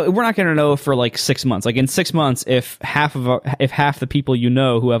we're not going to know for like 6 months. Like in 6 months, if half the people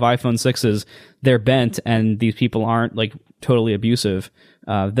who have iPhone 6s, they're bent, and these people aren't like totally abusive,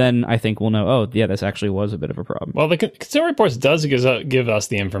 then I think we'll know, oh, yeah, this actually was a bit of a problem. Well, the Consumer Reports does give us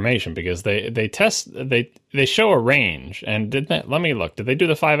the information because they show a range. And let me look. Did they do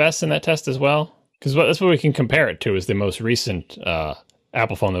the 5S in that test as well? Because that's what we can compare it to, is the most recent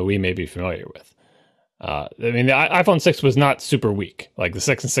Apple phone that we may be familiar with. I mean, the iPhone 6 was not super weak. Like the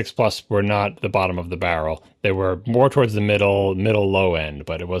 6 and 6 Plus were not the bottom of the barrel. They were more towards the middle low end,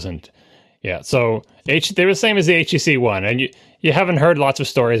 but it wasn't. Yeah, so they were the same as the HTC One, and you haven't heard lots of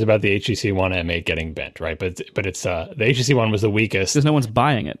stories about the HTC One M8 getting bent, right? But it's the HTC One was the weakest because no one's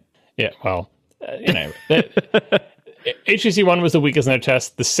buying it. Yeah, well, HTC One was the weakest in their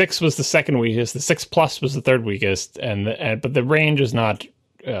test. The 6 was the second weakest. The 6 Plus was the third weakest, but the range is not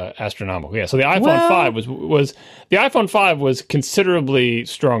astronomical. Yeah, so the iPhone 5 was the iPhone 5 was considerably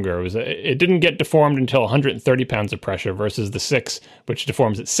stronger. It didn't get deformed until 130 pounds of pressure versus the 6, which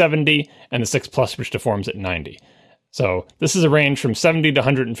deforms at 70, and the 6 Plus, which deforms at 90. So this is a range from 70 to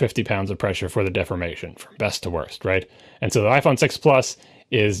 150 pounds of pressure for the deformation, from best to worst, right? And so the iPhone 6 Plus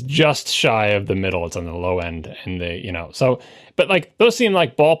is just shy of the middle. It's on the low end, and but like those seem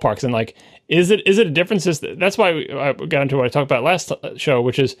like ballparks, and like. Is it a difference? That's why I got into what I talked about last show,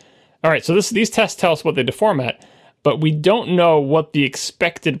 which is, all right, so these tests tell us what they deform at, but we don't know what the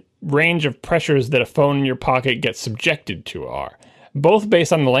expected range of pressures that a phone in your pocket gets subjected to are, both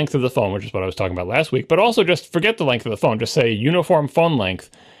based on the length of the phone, which is what I was talking about last week, but also just forget the length of the phone, just say uniform phone length.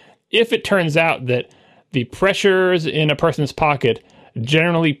 If it turns out that the pressures in a person's pocket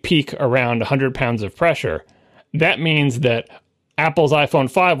generally peak around 100 pounds of pressure, that means that Apple's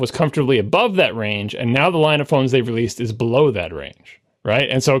iPhone 5 was comfortably above that range, and now the line of phones they've released is below that range, right?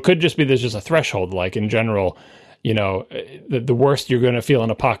 And so it could just be there's just a threshold, like in general, the worst you're going to feel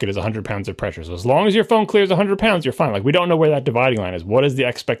in a pocket is 100 pounds of pressure. So as long as your phone clears 100 pounds, you're fine. Like, we don't know where that dividing line is. What is the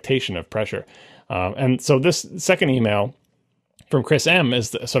expectation of pressure? And so this second email from Chris M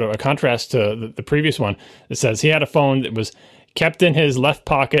is sort of a contrast to the previous one. It says he had a phone that was kept in his left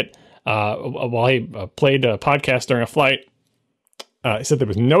pocket while he played a podcast during a flight. He said there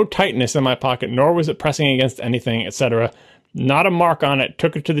was no tightness in my pocket, nor was it pressing against anything, etc. Not a mark on it.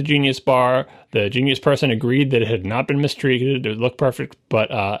 Took it to the Genius Bar. The Genius person agreed that it had not been mistreated. It looked perfect,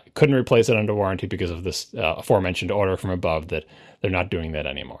 but couldn't replace it under warranty because of this aforementioned order from above that they're not doing that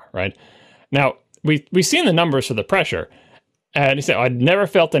anymore, right? Now, we've seen the numbers for the pressure, and he said, I'd never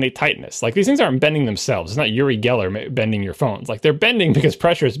felt any tightness. Like, these things aren't bending themselves. It's not Uri Geller bending your phones. Like, they're bending because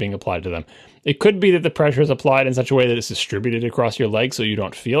pressure is being applied to them. It could be that the pressure is applied in such a way that it's distributed across your legs so you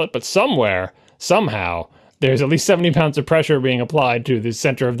don't feel it, but somewhere, somehow, there's at least 70 pounds of pressure being applied to the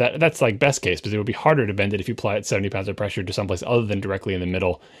center of that. That's like best case, because it would be harder to bend it if you apply it 70 pounds of pressure to someplace other than directly in the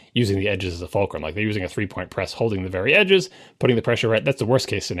middle, using the edges as a fulcrum. Like, they're using a 3-point press, holding the very edges, putting the pressure right. That's the worst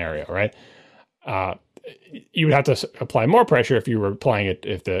case scenario, right? You would have to apply more pressure if you were applying it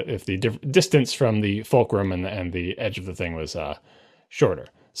if the distance from the fulcrum and the edge of the thing was shorter.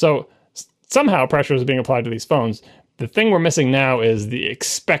 So somehow pressure is being applied to these phones. The thing we're missing now is the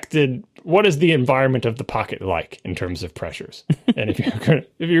expected. What is the environment of the pocket like in terms of pressures? And if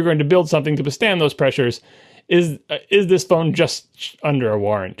you're going to build something to withstand those pressures, is this phone just under a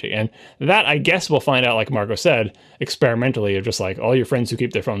warranty? And that, I guess, we'll find out, like Marco said, experimentally, of just like all your friends who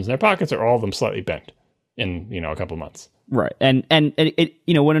keep their phones in their pockets, are all of them slightly bent in a couple of months. Right. And it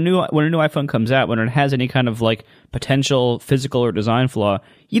when a new iPhone comes out, when it has any kind of like potential physical or design flaw,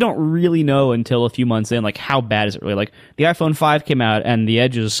 you don't really know until a few months in, like, how bad is it really? Like, the iPhone 5 came out and the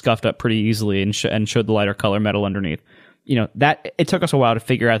edges scuffed up pretty easily and showed the lighter color metal underneath. That it took us a while to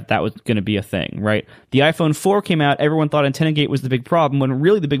figure out that was going to be a thing, right? The iPhone 4 came out, everyone thought antenna gate was the big problem, when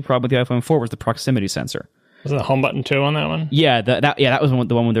really the big problem with the iPhone 4 was the proximity sensor. Wasn't the home button too on that one? Yeah, that was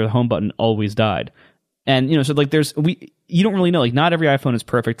the one where the home button always died. And so like you don't really know. Like, not every iPhone is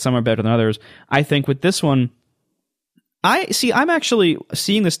perfect. Some are better than others. I think with this one, I'm actually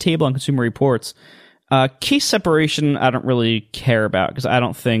seeing this table on Consumer Reports. Case separation, I don't really care about, because I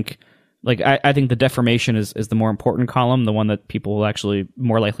don't think. Like, I think the deformation is the more important column, the one that people will actually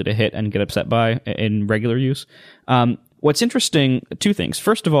more likely to hit and get upset by in regular use. What's interesting, two things.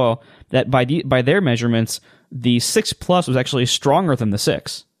 First of all, that by their measurements, the 6 Plus was actually stronger than the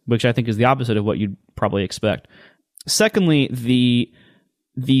 6, which I think is the opposite of what you'd probably expect. Secondly,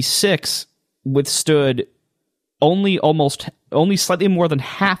 the 6 withstood only slightly more than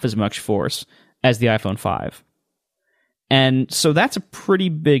half as much force as the iPhone 5. And so that's a pretty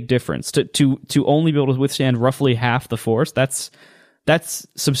big difference to only be able to withstand roughly half the force. That's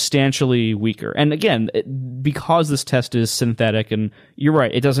substantially weaker. And again, because this test is synthetic, and you're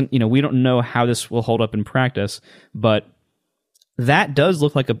right, it doesn't, we don't know how this will hold up in practice, but that does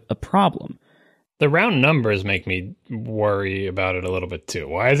look like a problem. The round numbers make me worry about it a little bit too.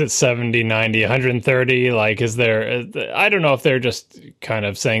 Why is it 70, 90, 130? Like, I don't know if they're just kind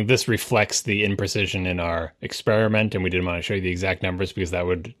of saying this reflects the imprecision in our experiment, and we didn't want to show you the exact numbers because that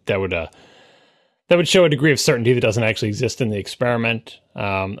would show a degree of certainty that doesn't actually exist in the experiment.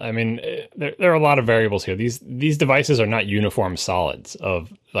 I mean, there are a lot of variables here. These devices are not uniform solids.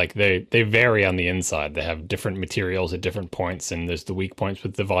 They vary on the inside. They have different materials at different points, and there's the weak points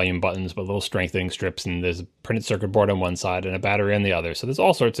with the volume buttons, but little strengthening strips, and there's a printed circuit board on one side and a battery on the other. So there's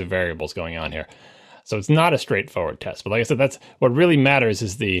all sorts of variables going on here. So it's not a straightforward test. But like I said, that's what really matters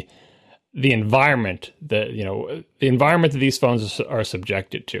is the the environment that these phones are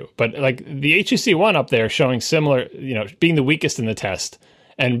subjected to. But like the HTC One up there showing similar, being the weakest in the test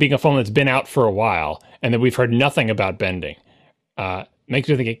and being a phone that's been out for a while and that we've heard nothing about bending, makes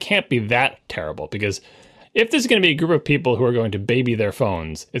me think it can't be that terrible, because if there's going to be a group of people who are going to baby their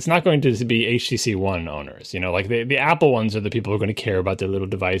phones, it's not going to be HTC One owners. Like the Apple ones are the people who are going to care about their little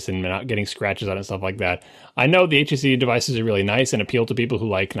device and not getting scratches on it and stuff like that. I know the HTC devices are really nice and appeal to people who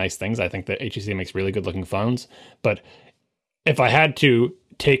like nice things. I think that HTC makes really good looking phones. But if I had to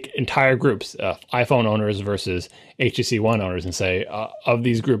take entire groups, iPhone owners versus HTC One owners, and say, of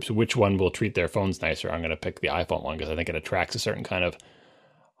these groups, which one will treat their phones nicer, I'm going to pick the iPhone one, because I think it attracts a certain kind of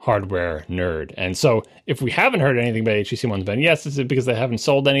hardware nerd. And so if we haven't heard anything about HTC One's been, yes, it's because they haven't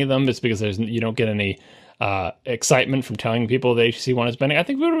sold any of them. It's because you don't get any excitement from telling people the HTC One is bending. I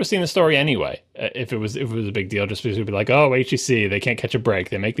think we would have seen the story anyway if it was a big deal, just because we'd be like, oh, HTC, they can't catch a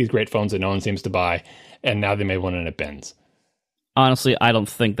break. They make these great phones that no one seems to buy, and now they made one and it bends. Honestly, I don't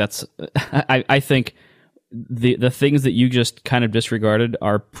think that's... I think the things that you just kind of disregarded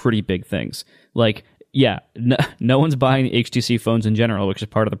are pretty big things. Like, yeah, no one's buying the HTC phones in general, which is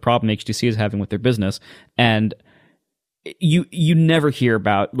part of the problem HTC is having with their business. And you never hear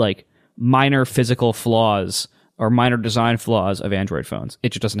about like minor physical flaws or minor design flaws of Android phones. It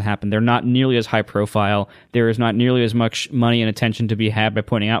just doesn't happen. They're not nearly as high profile. There is not nearly as much money and attention to be had by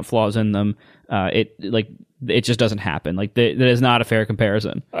pointing out flaws in them. It just doesn't happen. Like that is not a fair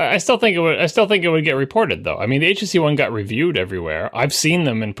comparison. I still think it would get reported though. I mean, the HTC One got reviewed everywhere. I've seen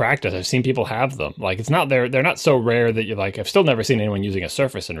them in practice. I've seen people have them. Like they're not so rare that you're like, I've still never seen anyone using a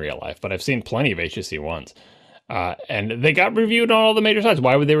Surface in real life, but I've seen plenty of HTC Ones. And they got reviewed on all the major sites.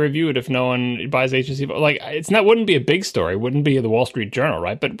 Why would they review it if no one buys HTC? Like, wouldn't be a big story. It wouldn't be the Wall Street Journal,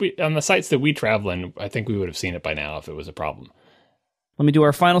 right? But on the sites that we travel in, I think we would have seen it by now if it was a problem. Let me do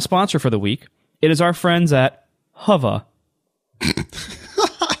our final sponsor for the week. It is our friends at Hover. Did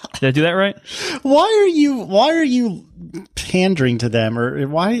I do that right? Why are you pandering to them, or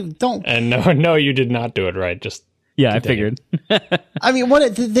why don't? And no, you did not do it right. Just yeah, I figured. I mean,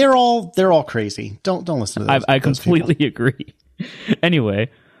 they're all crazy. Don't listen to those. I completely agree. Anyway,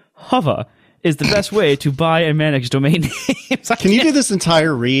 Hover is the best way to buy and manage domain names. Can you do this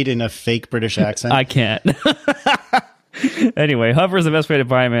entire read in a fake British accent? I can't. Anyway, Hover is the best way to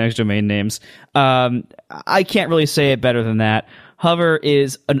buy and manage domain names. I can't really say it better than that. Hover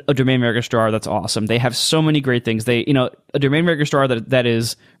is a domain registrar that's awesome. They have so many great things. A domain registrar that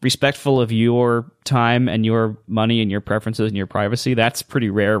is respectful of your time and your money and your preferences and your privacy. That's pretty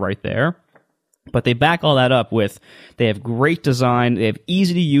rare right there. But they back all that up with, they have great design, they have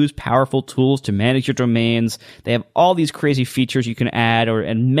easy to use, powerful tools to manage your domains, they have all these crazy features you can add,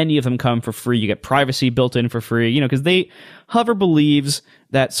 and many of them come for free. You get privacy built in for free, because Hover believes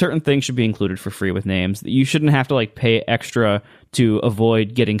that certain things should be included for free with names, that you shouldn't have to like pay extra to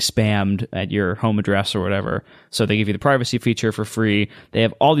avoid getting spammed at your home address or whatever. So they give you the privacy feature for free. They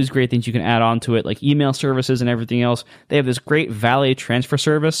have all these great things you can add on to it, like email services and everything else. They have this great valet transfer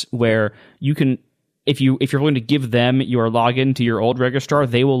service where you can, if you're going to give them your login to your old registrar,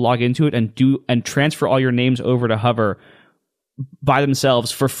 they will log into it and transfer all your names over to Hover by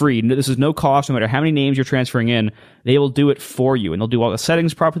themselves for free. This is no cost. No matter how many names you're transferring in, they will do it for you, and they'll do all the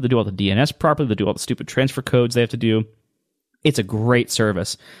settings properly. They'll do all the DNS properly. They'll do all the stupid transfer codes they have to do. It's a great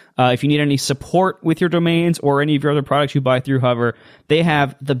service. If you need any support with your domains or any of your other products you buy through Hover, they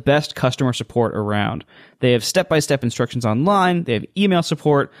have the best customer support around. They have step-by-step instructions online, they have email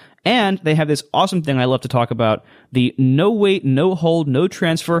support, and they have this awesome thing I love to talk about, the no wait, no hold, no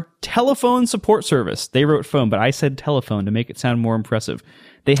transfer telephone support service. They wrote phone, but I said telephone to make it sound more impressive.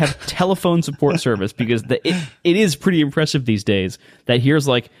 They have telephone support service because it is pretty impressive these days that here's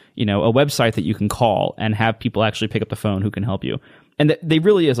a website that you can call and have people actually pick up the phone who can help you. And they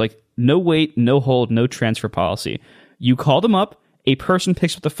really is like no wait, no hold, no transfer policy. You call them up, a person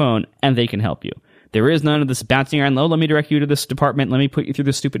picks up the phone, and they can help you. There is none of this bouncing around, let me direct you to this department, let me put you through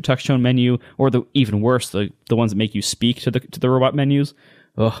the stupid touch tone menu, or the even worse, the ones that make you speak to the robot menus.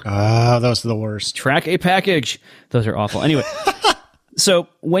 Ugh. Those are the worst. Track a package. Those are awful. Anyway. So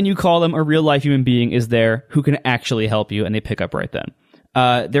when you call them, a real life human being is there who can actually help you, and they pick up right then.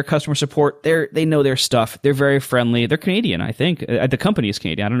 Their customer support, they know their stuff. They're very friendly. They're Canadian, I think. The company is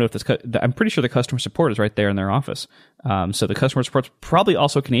Canadian. I don't know if I'm pretty sure the customer support is right there in their office. So the customer support's probably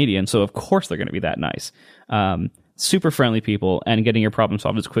also Canadian. So of course they're going to be that nice. Super friendly people, and getting your problem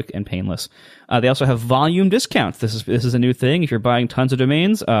solved is quick and painless. They also have volume discounts. This is a new thing. If you're buying tons of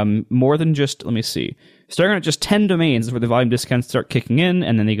domains, more than just, let me see, starting at just 10 domains is where the volume discounts start kicking in,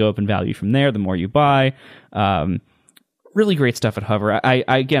 and then they go up in value from there the more you buy. Really great stuff at Hover.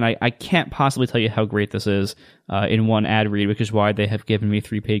 I can't possibly tell you how great this is in one ad read, which is why they have given me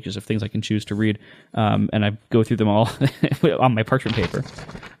 3 pages of things I can choose to read, and I go through them all on my parchment paper.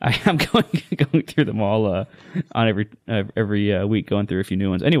 I'm going through them all on every week, going through a few new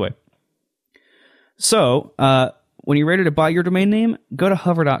ones. Anyway, so when you're ready to buy your domain name, go to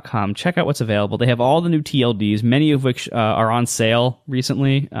hover.com. Check out what's available. They have all the new TLDs, many of which are on sale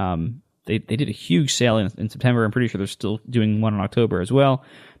recently. They did a huge sale in September. I'm pretty sure they're still doing one in October as well.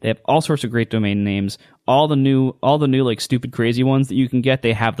 They have all sorts of great domain names. All the new like stupid crazy ones that you can get,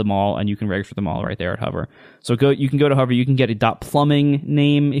 they have them all, and you can register them all right there at Hover. So you can go to Hover. You can get a .plumbing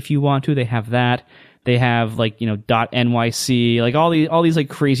name if you want to. They have that. They have like .nyc, like all these like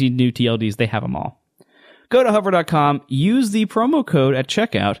crazy new TLDs. They have them all. Go to hover.com. Use the promo code at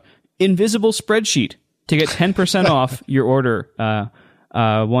checkout, Invisible Spreadsheet, to get 10% off your order.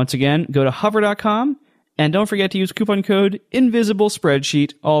 Once again, go to hover.com, and don't forget to use coupon code Invisible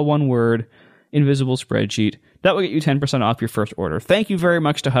Spreadsheet, all one word, Invisible Spreadsheet. That will get you 10% off your first order. Thank you very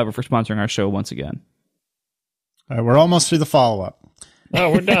much to Hover for sponsoring our show once again. All right, we're almost through the follow-up.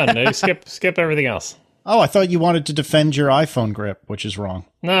 Oh, we're done. Skip everything else. Oh, I thought you wanted to defend your iPhone grip, which is wrong.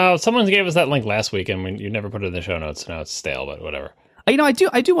 No, someone gave us that link last week, and you never put it in the show notes, so now it's stale, but whatever. I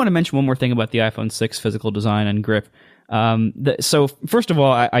do want to mention one more thing about the iPhone 6 physical design and grip. So first of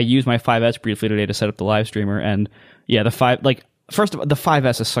all, I used my 5S briefly today to set up the live streamer, and yeah, first of all, the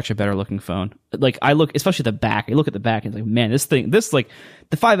 5S is such a better looking phone. Like I look, especially the back. I look at the back and it's like, man,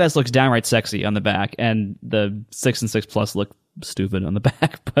 the 5S looks downright sexy on the back, and the 6 and 6 Plus look stupid on the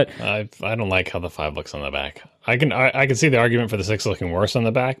back. But I don't like how the 5 looks on the back. I can see the argument for the 6 looking worse on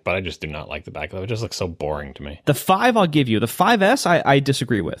the back, but I just do not like the back though. It just looks so boring to me. The 5 I'll give you. The 5S I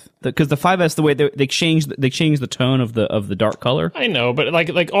disagree with, because the 5S, the way they changed the tone of the dark color. I know, but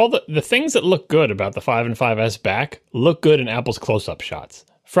like all the things that look good about the 5 and 5S back look good in Apple's close-up shots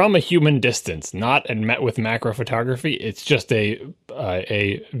from a human distance, not with macro photography. It's just a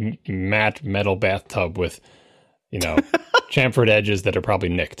matte metal bathtub with chamfered edges that are probably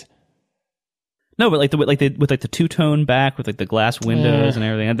nicked. No, but with the two-tone back with like the glass windows and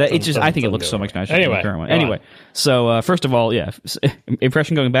everything. I think it looks so much nicer than the current one. Anyway, so first of all, yeah,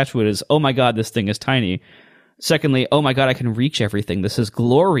 impression going back to it is, oh my god, this thing is tiny. Secondly, oh my god, I can reach everything. This is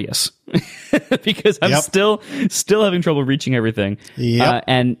glorious. Because I'm still having trouble reaching everything. Yep.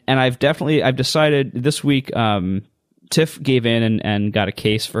 And I've decided this week, Tiff gave in and got a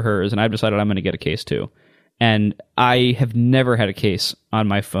case for hers, and I've decided I'm going to get a case too. And I have never had a case on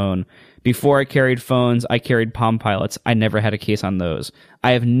my phone. Before I carried phones, I carried Palm Pilots. I never had a case on those.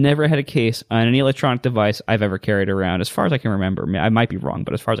 I have never had a case on any electronic device I've ever carried around, as far as I can remember. I might be wrong,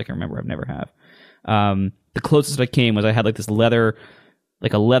 but as far as I can remember, I've never have. The closest I came was I had like this leather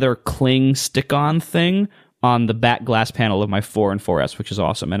cling stick-on thing on the back glass panel of my 4 and 4S, which is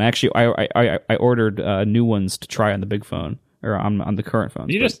awesome. And actually, I ordered new ones to try on the big phone, or on the current phone.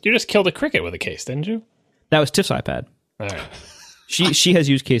 You just killed a cricket with a case, didn't you? That was Tiff's iPad. All right. She has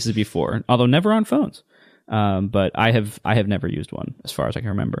used cases before, although never on phones. But I have never used one, as far as I can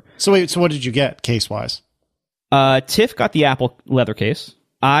remember. So wait, so what did you get case-wise? Tiff got the Apple leather case.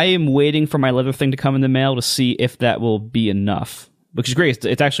 I am waiting for my leather thing to come in the mail to see if that will be enough, which is great.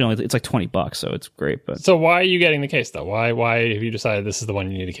 It's actually it's like $20, so it's great. But so why are you getting the case though? Why have you decided this is the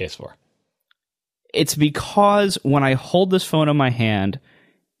one you need a case for? It's because when I hold this phone in my hand,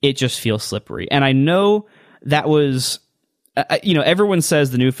 it just feels slippery, and I know that was. Everyone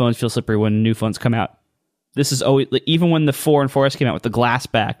says the new phones feel slippery when new phones come out. This is always, even when the 4 and 4S came out with the glass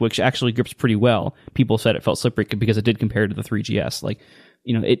back, which actually grips pretty well, people said it felt slippery because it did compared to the 3GS.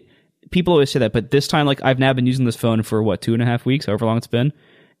 People always say that, but this time, I've now been using this phone for 2.5 weeks, however long it's been,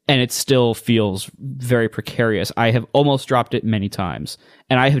 and it still feels very precarious. I have almost dropped it many times,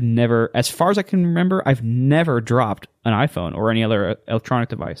 and I have never, as far as I can remember, I've never dropped an iPhone or any other electronic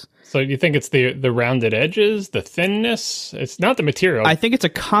device. So you think it's the rounded edges, the thinness? It's not the material. I think it's a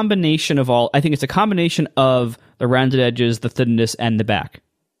combination of all. I think it's a combination of the rounded edges, the thinness, and the back.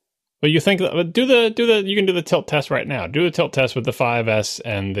 But you think you can do the tilt test right now. Do the tilt test with the 5S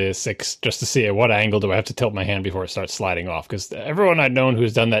and the 6 just to see at what angle do I have to tilt my hand before it starts sliding off. Because everyone I've known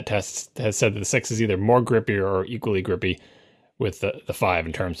who's done that test has said that the 6 is either more grippy or equally grippy with the 5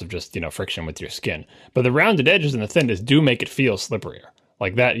 in terms of just, friction with your skin. But the rounded edges and the thinness do make it feel slipperier.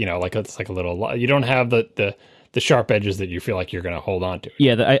 Like that, it's like a little, you don't have the sharp edges that you feel like you're going to hold on to.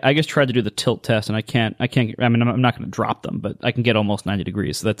 Yeah, I just tried to do the tilt test, and I can't, I'm not going to drop them, but I can get almost 90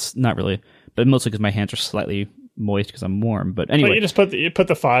 degrees. So that's not really, but mostly because my hands are slightly moist because I'm warm. But But anyway, you just put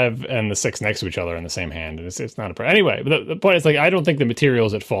the 5 and the 6 next to each other in the same hand, and it's not a problem. Anyway, but the point is, like, I don't think the material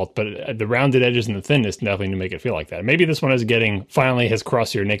is at fault, but the rounded edges and the thinness definitely make it feel like that. Maybe this one finally has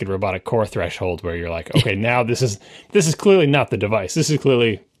crossed your naked robotic core threshold, where you're like, okay, now this is clearly not the device. This is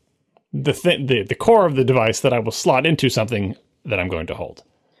clearly the core of the device that I will slot into something that I'm going to hold.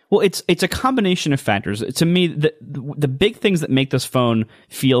 well, it's a combination of factors. To me, the big things that make this phone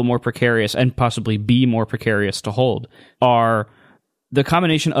feel more precarious and possibly be more precarious to hold are the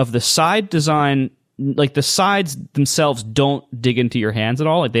combination of the side design. Like, the sides themselves don't dig into your hands at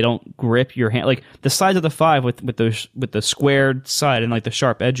all. Like, they don't grip your hand. Like, the sides of the 5 with the squared side and like the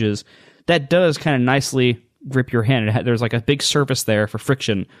sharp edges, that does kind of nicely grip your hand. There's like a big surface there for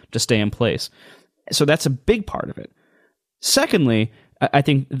friction to stay in place. So that's a big part of it. Secondly, I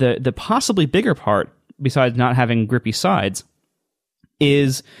think the possibly bigger part, besides not having grippy sides,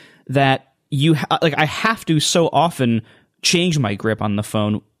 is that I have to so often change my grip on the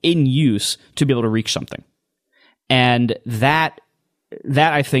phone in use to be able to reach something. And that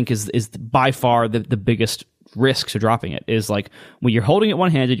I think is by far the biggest risk to dropping it, is like when you're holding it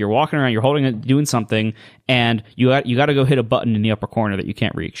one-handed, you're walking around, you're holding it, doing something, and you got to go hit a button in the upper corner that you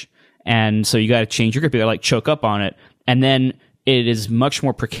can't reach. And so you got to change your grip, you got to like choke up on it, and then it is much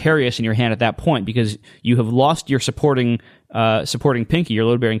more precarious in your hand at that point because you have lost your supporting pinky, your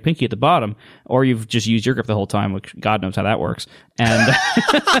load-bearing pinky at the bottom, or you've just used your grip the whole time, which God knows how that works. And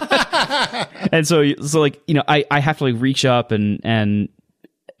and so like, you know, I have to like reach up and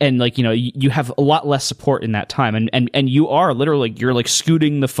like, you know, you have a lot less support in that time, and you are literally, you're like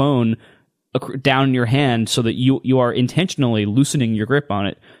scooting the phone down in your hand so that you are intentionally loosening your grip on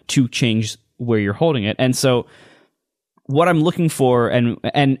it to change where you're holding it. And so what I'm looking for, and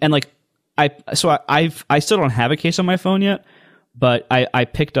like, I still don't have a case on my phone yet, but I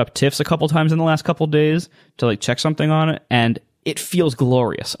picked up TIFFs a couple times in the last couple days to like check something on it, and it feels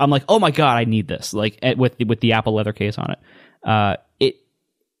glorious. I'm like, oh my God, I need this, like with the Apple leather case on it.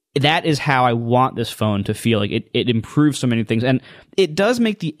 That is how I want this phone to feel. Like, it improves so many things, and it does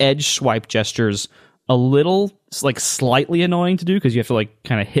make the edge swipe gestures a little like slightly annoying to do because you have to like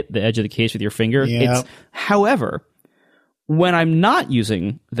kind of hit the edge of the case with your finger. Yeah. However, when I'm not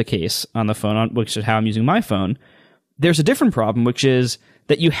using the case on the phone, which is how I'm using my phone, there's a different problem, which is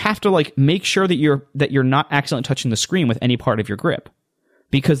that you have to like make sure that you're not accidentally touching the screen with any part of your grip,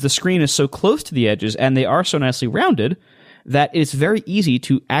 because the screen is so close to the edges and they are so nicely rounded that it's very easy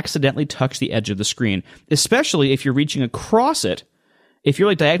to accidentally touch the edge of the screen, especially if you're reaching across it. If you're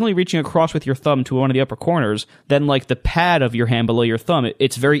like diagonally reaching across with your thumb to one of the upper corners, then like the pad of your hand below your thumb,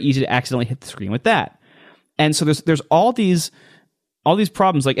 it's very easy to accidentally hit the screen with that. And so there's all these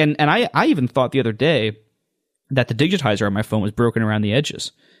problems, like, and I even thought the other day that the digitizer on my phone was broken around the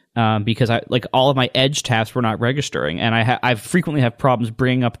edges, because all of my edge taps were not registering, and I frequently have problems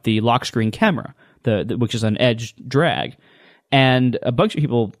bringing up the lock screen camera, which is an edge drag. And a bunch of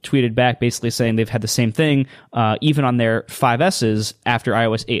people tweeted back basically saying they've had the same thing, even on their 5Ss after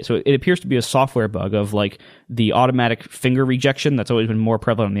iOS 8. So it appears to be a software bug of like the automatic finger rejection that's always been more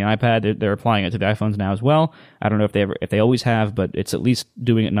prevalent on the iPad. They're applying it to the iPhones now as well. I don't know if they always have, but it's at least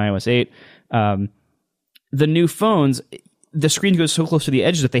doing it in iOS 8. The new phones, the screen goes so close to the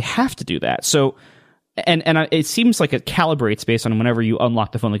edges that they have to do that. So. And it seems like it calibrates based on whenever you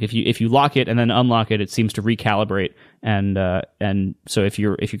unlock the phone. Like if you lock it and then unlock it, it seems to recalibrate. And so if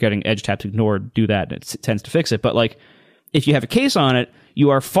you're getting edge taps ignored, do that. It tends to fix it. But like if you have a case on it, you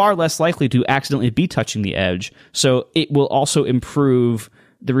are far less likely to accidentally be touching the edge. So it will also improve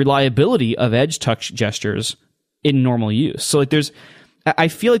the reliability of edge touch gestures in normal use. So like I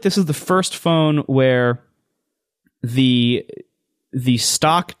feel like this is the first phone where the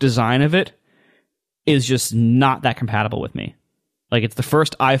stock design of it is just not that compatible with me. Like, it's the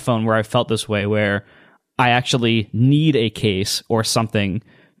first iPhone where I felt this way, where I actually need a case or something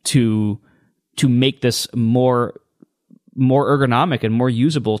to make this more ergonomic and more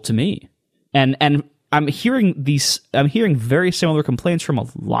usable to me. And I'm hearing very similar complaints from a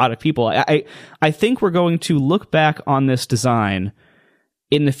lot of people. I think we're going to look back on this design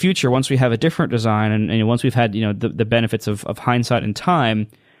in the future once we have a different design and once we've had, you know, the benefits of hindsight and time.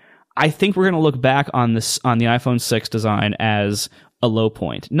 I think we're going to look back on the iPhone 6 design as a low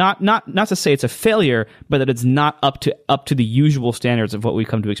point. Not to say it's a failure, but that it's not up to the usual standards of what we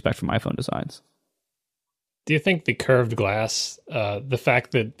come to expect from iPhone designs. Do you think the curved glass, the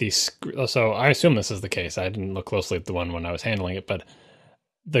fact that so I assume this is the case. I didn't look closely at the one when I was handling it, but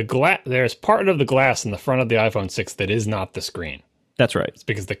there's part of the glass in the front of the iPhone 6 that is not the screen. That's right. It's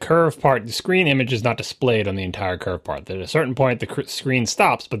because the curve part, the screen image is not displayed on the entire curve part. At a certain point, the screen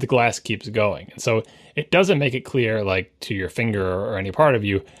stops, but the glass keeps going. And so it doesn't make it clear, like to your finger or any part of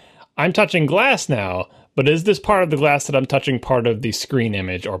you, I'm touching glass now, but is this part of the glass that I'm touching part of the screen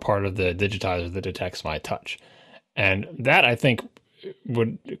image or part of the digitizer that detects my touch? And that, I think,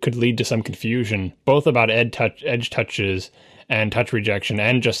 could lead to some confusion, both about edge touches and touch rejection,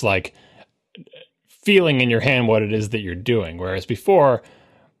 and just like feeling in your hand what it is that you're doing. Whereas before,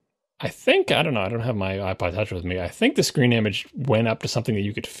 I think, I don't know, I don't have my iPod Touch with me. I think the screen image went up to something that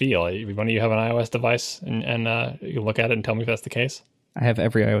you could feel. One of you have an iOS device, and you can look at it and tell me if that's the case? I have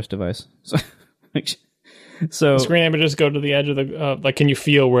every iOS device. So the screen images go to the edge of the, like, can you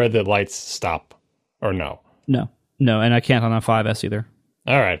feel where the lights stop or no? No, and I can't on a 5S either.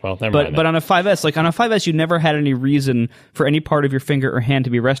 All right, well, never mind. But on a 5S, you never had any reason for any part of your finger or hand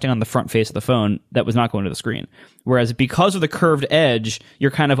to be resting on the front face of the phone that was not going to the screen. Whereas because of the curved edge,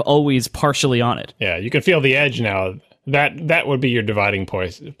 you're kind of always partially on it. Yeah, you can feel the edge now. That would be your dividing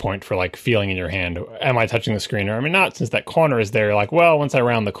point for like feeling in your hand. Am I touching the screen, or am I not? Since that corner is there, like, well, once I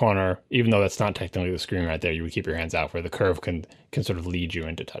round the corner, even though that's not technically the screen right there, you would keep your hands out where the curve can sort of lead you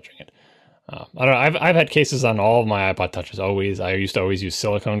into touching it. I don't know. I've had cases on all of my iPod Touches. I used to always use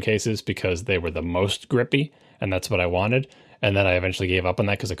silicone cases because they were the most grippy, and that's what I wanted. And then I eventually gave up on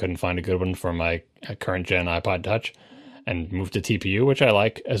that because I couldn't find a good one for my current gen iPod Touch, and moved to TPU, which I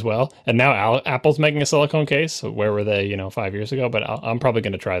like as well. And now Apple's making a silicone case. Where were they, 5 years ago? But I'm probably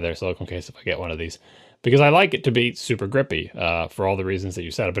going to try their silicone case if I get one of these, because I like it to be super grippy for all the reasons that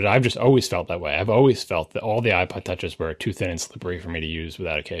you said. But I've just always felt that way. I've always felt that all the iPod Touches were too thin and slippery for me to use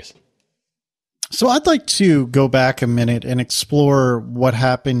without a case. So I'd like to go back a minute and explore what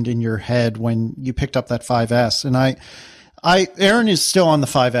happened in your head when you picked up that 5S. And Erin is still on the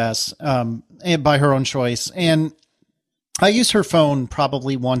 5S, and by her own choice. And I use her phone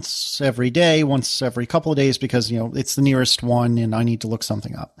probably once every day, once every couple of days, because, it's the nearest one and I need to look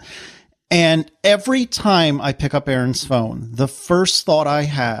something up. And every time I pick up Erin's phone, the first thought I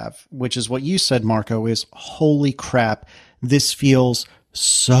have, which is what you said, Marco, is, holy crap, this feels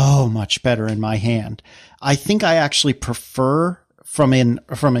so much better in my hand. I think I actually prefer, from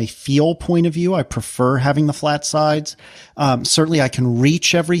a feel point of view, I prefer having the flat sides. Certainly I can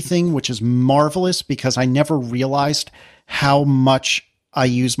reach everything, which is marvelous, because I never realized how much I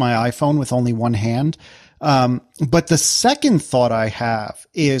use my iPhone with only one hand. But the second thought I have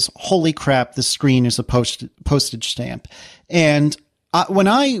is, holy crap, the screen is a postage stamp. And when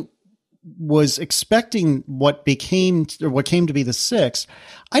I was expecting what came to be the 6,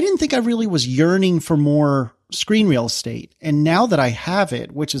 I didn't think I really was yearning for more screen real estate. And now that I have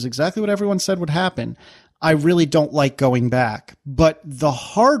it, which is exactly what everyone said would happen, I really don't like going back. But the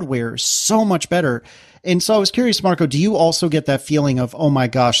hardware is so much better. And so I was curious, Marco, do you also get that feeling of, oh my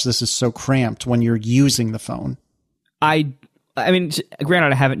gosh, this is so cramped when you're using the phone? I mean,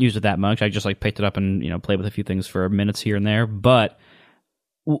 granted, I haven't used it that much. I just picked it up and, played with a few things for minutes here and there. But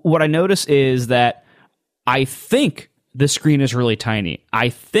what I notice is that I think the screen is really tiny. I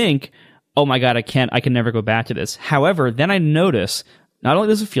think, oh my God, I can never go back to this. However, then I notice not only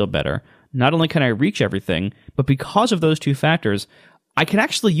does it feel better, not only can I reach everything, but because of those two factors, I can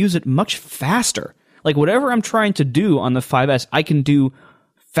actually use it much faster. Like whatever I'm trying to do on the 5S, I can do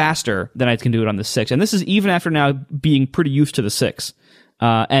faster than I can do it on the 6. And this is even after now being pretty used to the 6.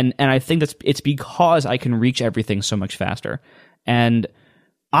 And I think it's because I can reach everything so much faster. And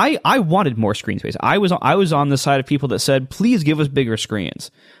I wanted more screen space. I was on the side of people that said, please give us bigger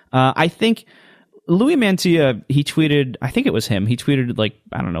screens. I think Louis Mantia, he tweeted, I think it was him, he tweeted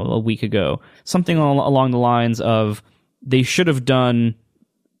a week ago, something along the lines of they should have done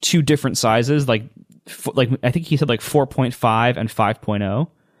two different sizes, like I think he said 4.5 and 5.0.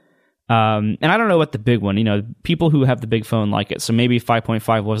 And I don't know what the big one, people who have the big phone like it. So maybe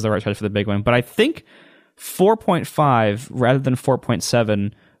 5.5 was the right size for the big one. But I think 4.5 rather than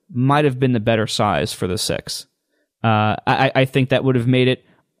 4.7 might have been the better size for the 6. I think that would have made it,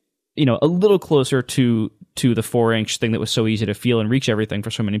 a little closer to the 4-inch thing that was so easy to feel and reach everything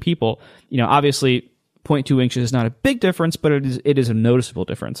for so many people. Obviously 0.2 inches is not a big difference, but it is a noticeable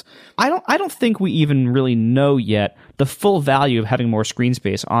difference. I don't think we even really know yet the full value of having more screen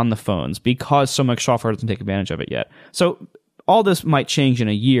space on the phones because so much software doesn't take advantage of it yet. So all this might change in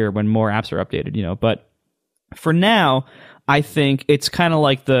a year when more apps are updated, but for now, I think it's kind of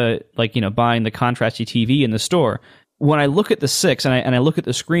like buying the contrasty TV in the store. When I look at the 6 and I look at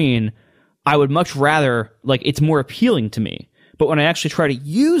the screen, I would much rather, it's more appealing to me. But when I actually try to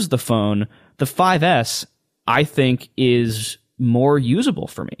use the phone, the 5S, I think, is more usable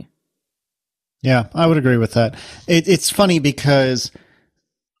for me. Yeah, I would agree with that. It's funny because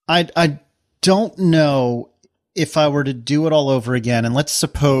I don't know if I were to do it all over again, and let's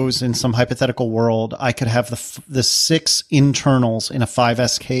suppose in some hypothetical world I could have the 6 internals in a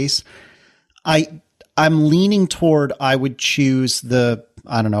 5S case. I'm leaning toward I would choose the,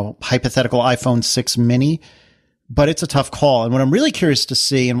 I don't know, hypothetical iPhone 6 mini, but it's a tough call. And what I'm really curious to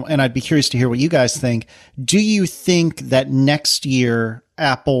see, and I'd be curious to hear what you guys think, do you think that next year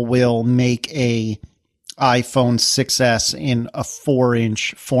Apple will make a iPhone 6S in a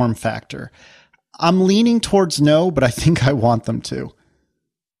 4-inch form factor? I'm leaning towards no, but I think I want them to.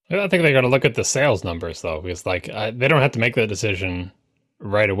 I think they got to look at the sales numbers, though, because they don't have to make that decision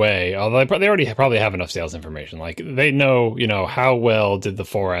right away. Although they already probably have enough sales information. Like they know, how well did the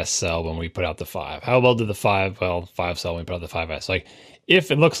 4S sell when we put out the 5? How well did the 5 sell when we put out the 5S? Like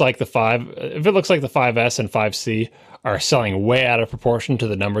if it looks like the 5S and 5C are selling way out of proportion to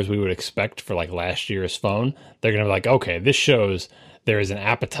the numbers we would expect for like last year's phone, they're going to be like, okay, this shows there is an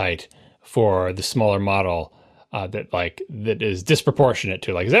appetite for the smaller model that is disproportionate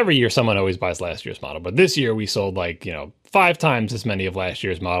to, like, 'cause every year someone always buys last year's model, but this year we sold 5 times as many of last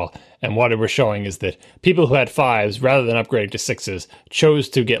year's model. And what we're showing is that people who had 5s, rather than upgrading to 6s, chose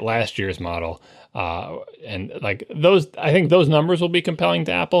to get last year's model. And like those, I think those numbers will be compelling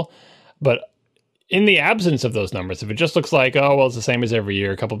to Apple. But in the absence of those numbers, if it just looks like, oh, well, it's the same as every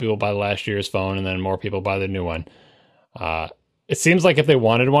year, a couple people buy last year's phone and then more people buy the new one. It seems like if they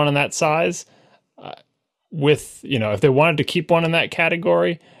wanted one in that size, if they wanted to keep one in that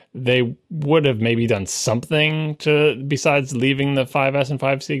category, they would have maybe done something besides leaving the 5S and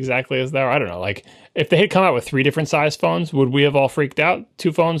 5C exactly as they are. I don't know. Like if they had come out with 3 different size phones, would we have all freaked out?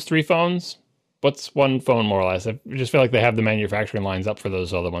 2 phones, 3 phones? What's one phone more or less? I just feel like they have the manufacturing lines up for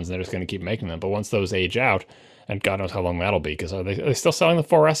those other ones and they're just going to keep making them. But once those age out, and God knows how long that'll be, because are they still selling the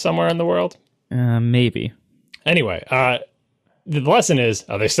 4S somewhere in the world? Maybe. Anyway, the lesson is,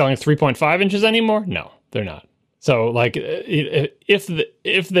 are they selling 3.5 inches anymore? No, they're not. So, like,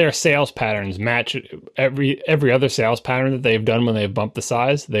 if their sales patterns match every other sales pattern that they've done when they've bumped the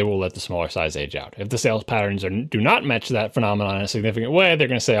size, they will let the smaller size age out. If the sales patterns do not match that phenomenon in a significant way, they're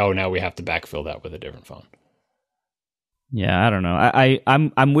going to say, "Oh, now we have to backfill that with a different phone." Yeah, I don't know.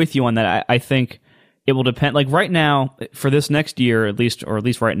 I'm with you on that. I think it will depend. Like right now, for this next year, at least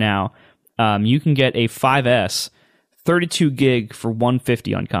right now, you can get a 5S 32 gig for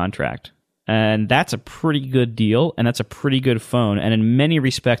 $150 on contract. And that's a pretty good deal, and that's a pretty good phone. And in many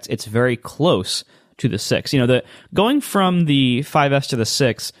respects, it's very close to the 6. Going from the 5S to the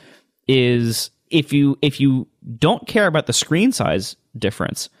 6 is, if you don't care about the screen size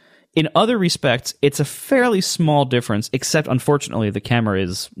difference, in other respects, it's a fairly small difference, except unfortunately the camera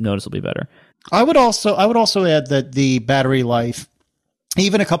is noticeably better. I would also add that the battery life,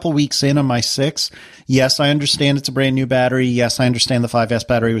 even a couple weeks in on my 6, yes, I understand it's a brand new battery. Yes, I understand the 5S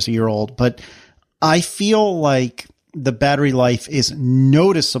battery was a year old, but I feel like the battery life is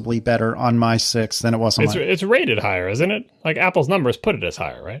noticeably better on my 6 than it was on mine. It's rated higher, isn't it? Like Apple's numbers put it as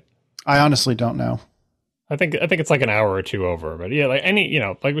higher, right? I honestly don't know. I think it's like an hour or 2 over, but yeah, like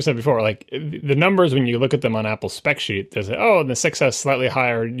like we said before, like the numbers when you look at them on Apple's spec sheet, there's the 6 has slightly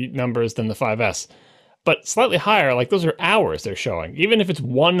higher numbers than the 5S. But slightly higher, like those are hours they're showing. Even if it's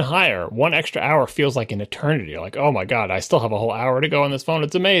 1 higher, 1 extra hour feels like an eternity. You're like, oh my God, I still have a whole hour to go on this phone.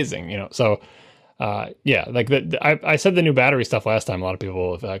 It's amazing, So, like I said the new battery stuff last time. A lot of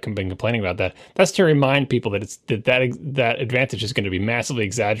people have been complaining about that. That's to remind people that that advantage is going to be massively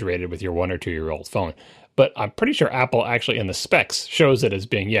exaggerated with your 1 or 2 year old phone. But I'm pretty sure Apple actually in the specs shows it as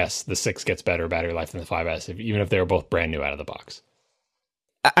being, yes, the 6 gets better battery life than the 5S, even if they were both brand new out of the box.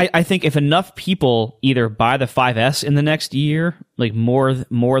 I think if enough people either buy the 5S in the next year, like more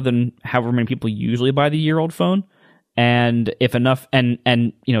than however many people usually buy the year-old phone, and if enough, and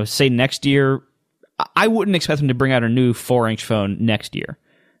say next year, I wouldn't expect them to bring out a new 4-inch phone next year.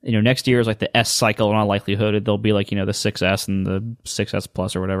 Next year is like the S cycle in all likelihood. They'll be like, the 6S and the 6S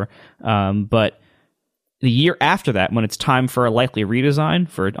Plus or whatever. But the year after that, when it's time for a likely redesign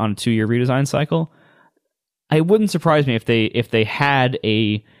on a 2-year redesign cycle, it wouldn't surprise me if they had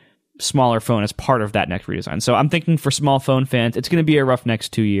a smaller phone as part of that next redesign. So I'm thinking for small phone fans, it's going to be a rough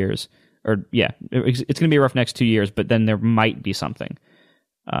next 2 years. It's going to be a rough next 2 years, but then there might be something.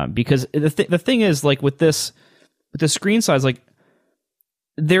 Because the thing is, like with the screen size, like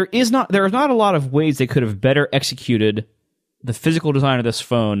there are not a lot of ways they could have better executed the physical design of this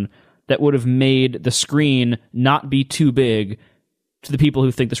phone that would have made the screen not be too big to the people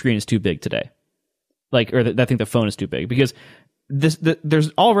who think the screen is too big today. Or that think the phone is too big, because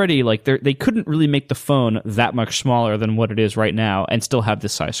there's already they couldn't really make the phone that much smaller than what it is right now and still have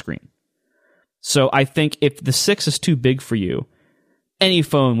this size screen. So I think if the 6 is too big for you, any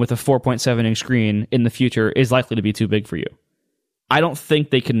phone with a 4.7-inch screen in the future is likely to be too big for you. I don't think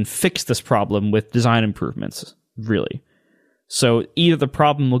they can fix this problem with design improvements, really. So either the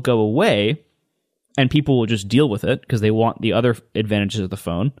problem will go away and people will just deal with it because they want the other advantages of the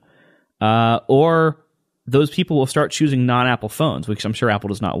phone, or those people will start choosing non-Apple phones, which I'm sure Apple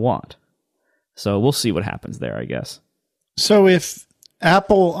does not want. So we'll see what happens there, I guess. So if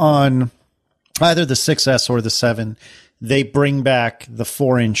Apple on either the 6S or the 7, they bring back the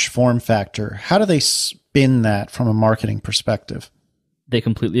 4-inch form factor, how do they spin that from a marketing perspective? They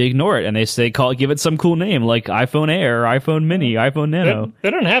completely ignore it and they say, give it some cool name like iPhone Air, iPhone Mini, iPhone Nano.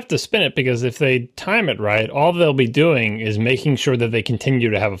 They don't have to spin it because if they time it right, all they'll be doing is making sure that they continue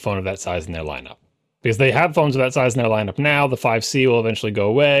to have a phone of that size in their lineup. Because they have phones of that size in their lineup now. The 5C will eventually go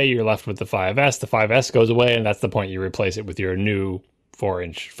away. You're left with the 5S. The 5S goes away, and that's the point you replace it with your new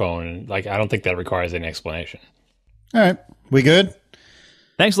 4-inch phone. Like, I don't think that requires any explanation. All right. We good?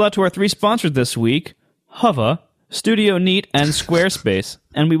 Thanks a lot to our 3 sponsors this week, Hover, Studio Neat, and Squarespace.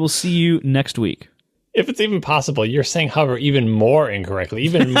 And we will see you next week. If it's even possible, you're saying Hover even more incorrectly,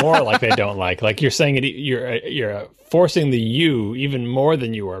 even more like they don't like. Like you're saying it, you're forcing the U even more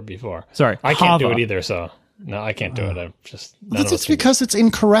than you were before. Sorry, I can't do it either. So no, I can't do it. I'm just. It's because it's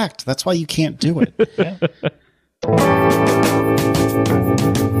incorrect. That's why you can't do it. Yeah.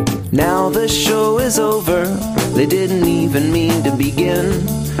 Now the show is over. They didn't even mean to begin,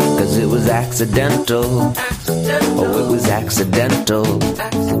 'cause it was accidental. Oh, it was accidental.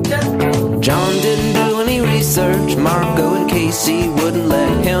 John didn't do any research. Marco and Casey wouldn't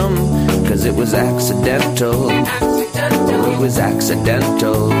let him, 'cause it was accidental. Oh, it was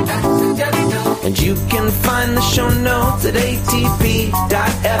accidental. And you can find the show notes at atp.fm.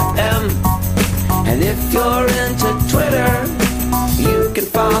 And if you're into Twitter, you can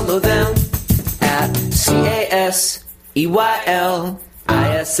follow them at CASEYLISS.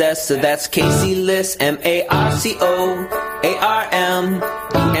 So that's Casey Liss, MARCOARMENT,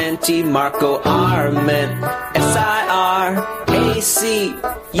 Marco Arment, SIRAC,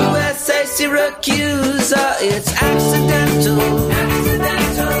 USA Syracuse. It's accidental.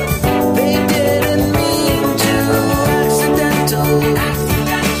 They didn't mean to. Accidental.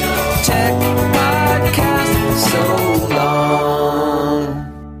 Tech podcast so long.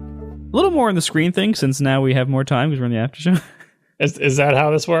 A little more on the screen thing, since now we have more time because we're in the after show. Is that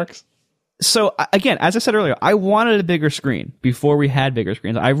how this works? So again, as I said earlier, I wanted a bigger screen before we had bigger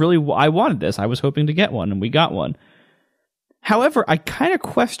screens. I wanted this. I was hoping to get one, and we got one. However, I kind of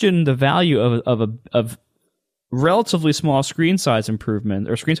question the value of relatively small screen size improvement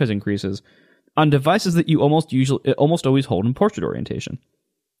or screen size increases on devices that you almost always hold in portrait orientation.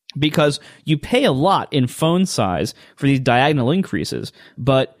 Because you pay a lot in phone size for these diagonal increases,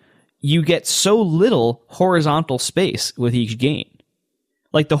 but you get so little horizontal space with each gain.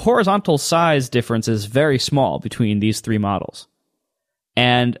 Like, the horizontal size difference is very small between these 3 models.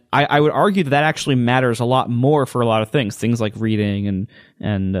 And I would argue that actually matters a lot more for a lot of things like reading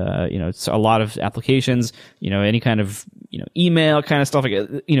and it's a lot of applications, any kind of, email kind of stuff.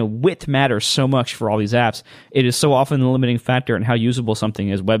 Like, width matters so much for all these apps. It is so often the limiting factor in how usable something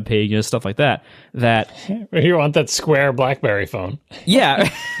is, web pages, stuff like that. You want that square BlackBerry phone. Yeah.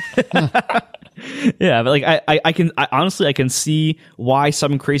 Yeah, but like I can see why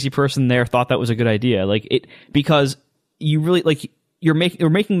some crazy person there thought that was a good idea. Like, because you really you're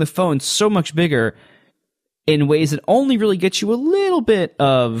making the phone so much bigger in ways that only really get you a little bit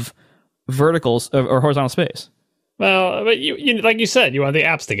of verticals or horizontal space. Well, but you like you said, you want the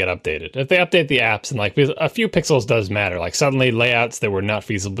apps to get updated. If they update the apps, and because a few pixels does matter, like suddenly layouts that were not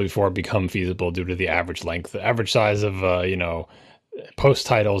feasible before become feasible due to the average length, the average size of post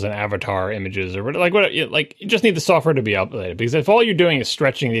titles and avatar images, or you just need the software to be updated. Because if all you're doing is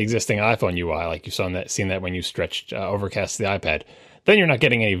stretching the existing iPhone UI, like you seen that when you stretched Overcast the iPad, then you're not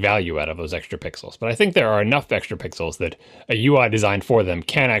getting any value out of those extra pixels. But I think there are enough extra pixels that a UI designed for them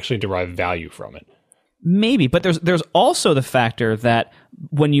can actually derive value from it. Maybe, but there's also the factor that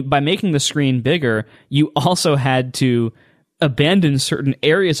by making the screen bigger, you also had to abandon certain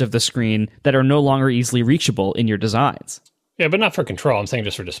areas of the screen that are no longer easily reachable in your designs. Yeah, but not for control. I'm saying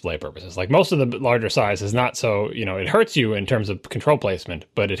just for display purposes. Like, most of the larger size is not so, it hurts you in terms of control placement,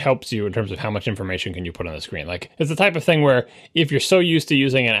 but it helps you in terms of how much information can you put on the screen. Like, it's the type of thing where if you're so used to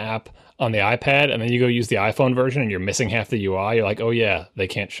using an app on the iPad and then you go use the iPhone version and you're missing half the UI, you're like, oh yeah, they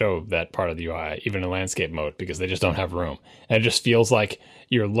can't show that part of the UI, even in landscape mode, because they just don't have room. And it just feels like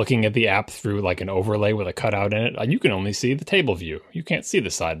you're looking at the app through like an overlay with a cutout in it. And you can only see the table view. You can't see the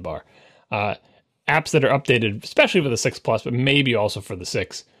sidebar. Apps that are updated, especially for the 6 Plus, but maybe also for the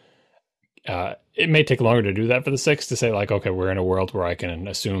 6, it may take longer to do that for the 6 to say like, okay, we're in a world where I can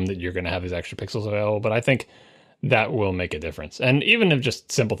assume that you're going to have these extra pixels available. But I think that will make a difference. And even if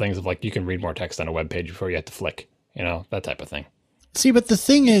just simple things of like, you can read more text on a web page before you have to flick, that type of thing. See, but the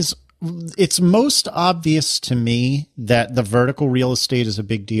thing is, it's most obvious to me that the vertical real estate is a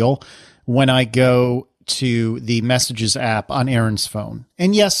big deal when I go to the Messages app on Aaron's phone.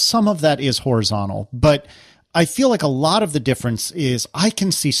 And yes, some of that is horizontal, but I feel like a lot of the difference is I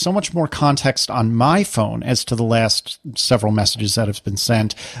can see so much more context on my phone as to the last several messages that have been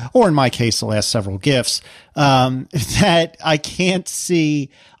sent, or in my case, the last several GIFs, that I can't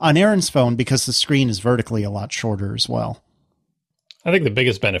see on Aaron's phone because the screen is vertically a lot shorter as well. I think the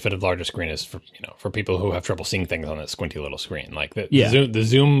biggest benefit of larger screen is for people who have trouble seeing things on that squinty little screen, like the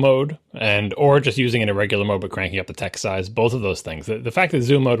zoom mode, or just using it in regular mode but cranking up the text size. Both of those things. The fact that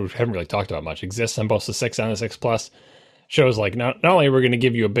zoom mode, which we haven't really talked about much, exists on both the 6 and the 6 Plus, shows like not only are we going to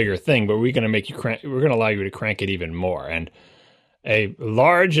give you a bigger thing, but we're going to make you we're going to allow you to crank it even more. And a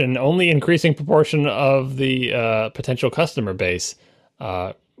large and only increasing proportion of the potential customer base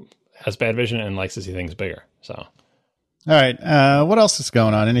has bad vision and likes to see things bigger. So. All right. What else is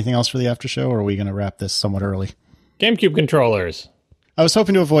going on? Anything else for the after show, or are we going to wrap this somewhat early? GameCube controllers. I was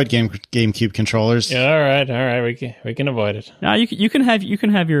hoping to avoid GameCube controllers. Yeah, all right. We can avoid it. No, you can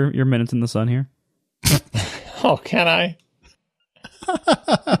have your minutes in the sun here. Oh, can I?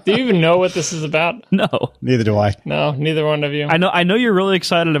 Do you even know what this is about? No. Neither do I. No, neither one of you. I know you're really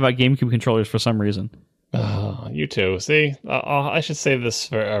excited about GameCube controllers for some reason. Oh, you too. See, I should save this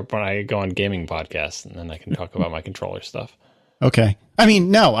for when I go on gaming podcasts, and then I can talk about my controller stuff. Okay. I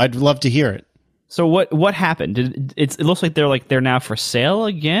mean, no, I'd love to hear it. So what happened? It looks like they're now for sale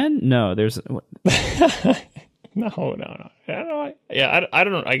again. No, there's no. I don't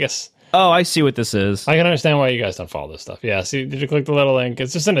know. I guess. Oh, I see what this is. I can understand why you guys don't follow this stuff. Yeah, see, did you click the little link?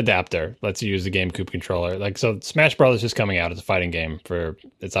 It's just an adapter. Lets you use the GameCube controller. Like, so Smash Brothers is coming out. It's a fighting game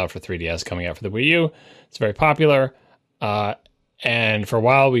it's out for 3DS, coming out for the Wii U. It's very popular. And for a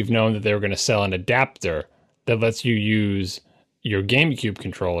while, we've known that they were going to sell an adapter that lets you use your GameCube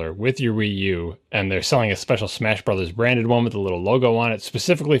controller with your Wii U, and they're selling a special Smash Brothers branded one with a little logo on it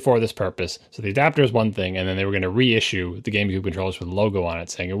specifically for this purpose. So the adapter is one thing, and then they were going to reissue the GameCube controllers with a logo on it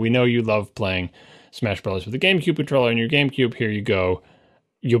saying, we know you love playing Smash Brothers with the GameCube controller and your GameCube, here you go.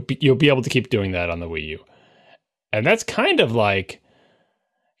 You'll be able to keep doing that on the Wii U. And that's kind of like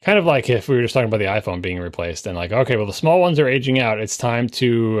if we were just talking about the iPhone being replaced and like, okay, well, the small ones are aging out. It's time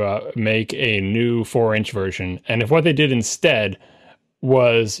to make a new 4-inch version. And if what they did instead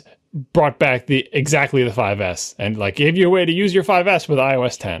was brought back exactly the 5S and like gave you a way to use your 5S with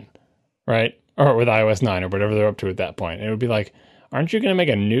iOS 10, right? Or with iOS 9 or whatever they're up to at that point. And it would be like, aren't you going to make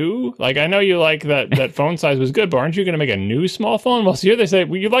a new, like, I know you like that phone size was good, but aren't you going to make a new small phone? Well, so here they say,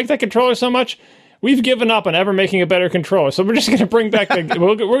 well, you like that controller so much, we've given up on ever making a better controller. So we're just going to bring back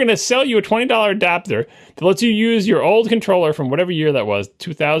we're going to sell you a $20 adapter that lets you use your old controller from whatever year that was,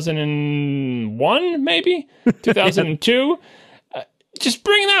 2001, maybe 2002. Just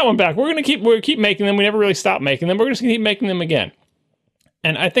bring that one back. We're keep making them. We never really stopped making them. We're just going to keep making them again.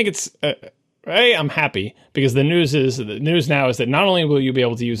 And I think it's I'm happy because the news now is that not only will you be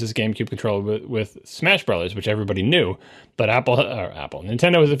able to use this GameCube controller with Smash Brothers, which everybody knew, but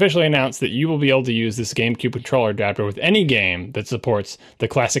Nintendo has officially announced that you will be able to use this GameCube controller adapter with any game that supports the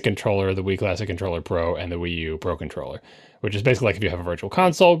Classic Controller, the Wii Classic Controller Pro, and the Wii U Pro Controller. Which is basically like if you have a virtual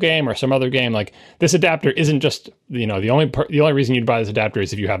console game or some other game, like this adapter isn't just, the only reason you'd buy this adapter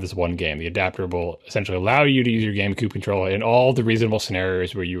is if you have this one game. The adapter will essentially allow you to use your GameCube controller in all the reasonable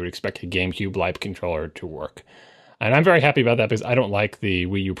scenarios where you would expect a GameCube-like controller to work. And I'm very happy about that because I don't like the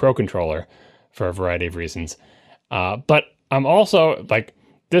Wii U Pro controller for a variety of reasons. But I'm also, like,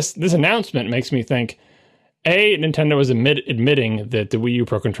 this announcement makes me think, Nintendo is admitting that the Wii U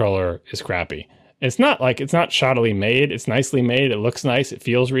Pro controller is crappy. It's not shoddily made. It's nicely made. It looks nice. It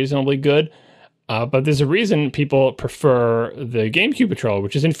feels reasonably good. But there's a reason people prefer the GameCube controller,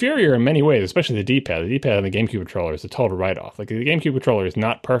 which is inferior in many ways, especially the D-pad. The D-pad on the GameCube controller is a total write-off. Like, the GameCube controller is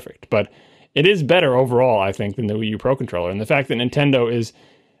not perfect, but it is better overall, I think, than the Wii U Pro controller. And the fact that Nintendo is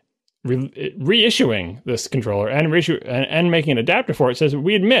reissuing this controller and making an adapter for it says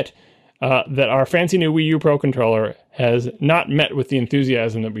we admit that our fancy new Wii U Pro controller has not met with the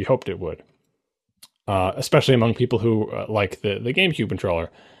enthusiasm that we hoped it would. Especially among people who like the GameCube controller.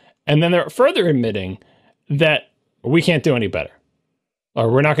 And then they're further admitting that we can't do any better.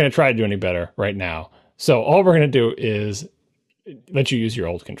 Or we're not going to try to do any better right now. So all we're going to do is let you use your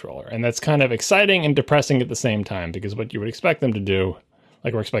old controller. And that's kind of exciting and depressing at the same time, because what you would expect them to do,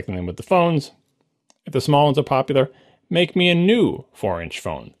 like we're expecting them with the phones, if the small ones are popular, make me a new 4-inch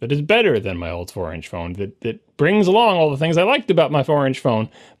phone that is better than my old 4-inch phone, that brings along all the things I liked about my 4-inch phone,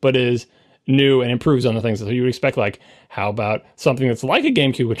 but is new and improves on the things that you would expect. Like, how about something that's like a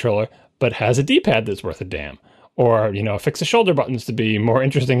GameCube controller, but has a D-pad that's worth a damn? Or, fix the shoulder buttons to be more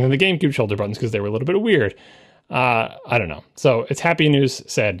interesting than the GameCube shoulder buttons because they were a little bit weird. I don't know. So it's happy news,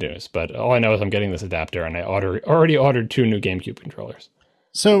 sad news. But all I know is I'm getting this adapter, and I already ordered 2 new GameCube controllers.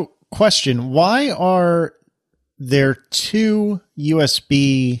 So, question, why are there 2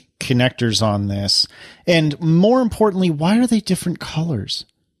 USB connectors on this? And more importantly, why are they different colors?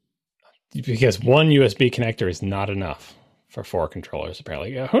 Because one USB connector is not enough for 4 controllers,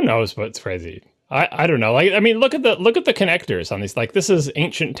 apparently. Yeah, who knows what's crazy? I don't know. Like, I mean, look at the connectors on these. Like, this is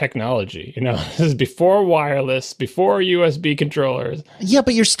ancient technology. This is before wireless, before USB controllers. Yeah,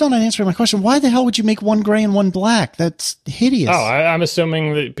 but you're still not answering my question. Why the hell would you make one gray and one black? That's hideous. Oh, I'm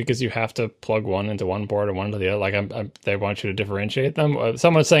assuming that because you have to plug one into one port and one into the other. Like, they want you to differentiate them.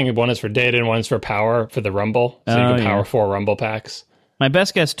 Someone's saying one is for data and one's for power for the Rumble, so you can power 4 Rumble packs. My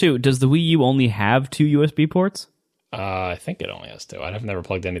best guess too. Does the Wii U only have 2 USB ports? I think it only has 2. I've never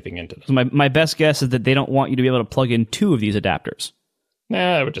plugged anything into them. So my best guess is that they don't want you to be able to plug in 2 of these adapters.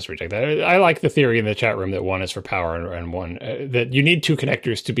 Nah, I would just reject that. I like the theory in the chat room that one is for power and one that you need 2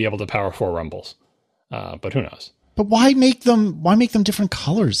 connectors to be able to power 4 Rumbles. But who knows? But why make them different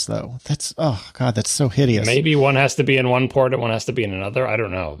colors though? That's that's so hideous. Maybe one has to be in one port and one has to be in another. I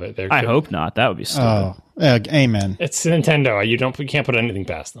don't know. I hope not. That would be stupid. Amen. It's Nintendo. You can't put anything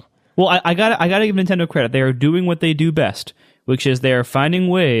past them. Well, I gotta give Nintendo credit. They are doing what they do best, which is they are finding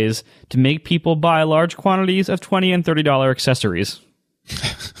ways to make people buy large quantities of $20 and $30 accessories.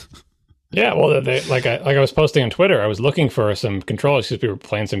 Yeah, well, like I was posting on Twitter, I was looking for some controllers because we were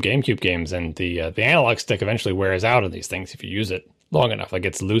playing some GameCube games, and the analog stick eventually wears out on these things if you use it long enough. Like,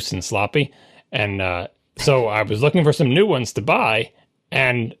 it's loose and sloppy, and so I was looking for some new ones to buy,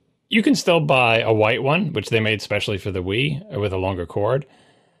 and you can still buy a white one, which they made specially for the Wii with a longer cord.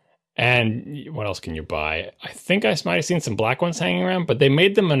 And what else can you buy? I think I might have seen some black ones hanging around, but they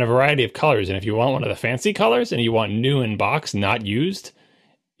made them in a variety of colors. And if you want one of the fancy colors and you want new in box, not used,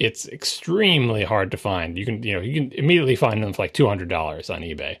 it's extrememube hard to find. You can immediately find them for like $200 on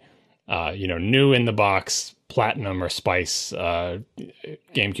eBay. New in the box, Platinum or Spice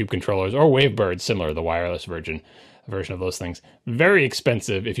GameCube controllers, or Wavebird, similar, the wireless version of those things. Very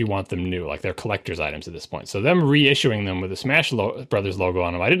expensive if you want them new, like they're collector's items at this point. So them reissuing them with a Smash Brothers logo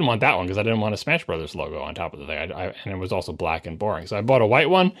on them, I didn't want that one because I didn't want a Smash Brothers logo on top of the thing. And it was also black and boring. So I bought a white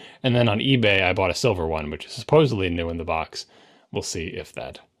one, and then on eBay I bought a silver one, which is supposedly new in the box. We'll see if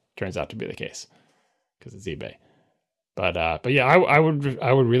that turns out to be the case because it's eBay. But yeah, I would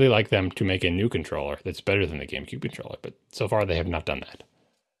really like them to make a new controller that's better than the GameCube controller. But so far they have not done that.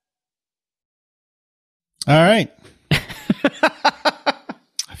 All right.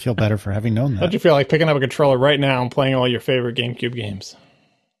 I feel better for having known that. How'd you feel like picking up a controller right now and playing all your favorite GameCube games?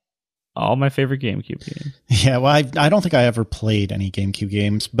 All my favorite GameCube games. Yeah, well, I don't think I ever played any GameCube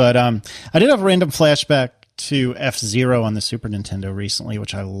games, but I did have a random flashback to F-Zero on the Super Nintendo recently,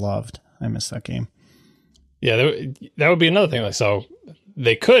 which I loved. I miss that game. Yeah, that would be another thing. So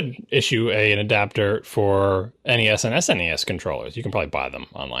they could issue an adapter for NES and SNES controllers. You can probably buy them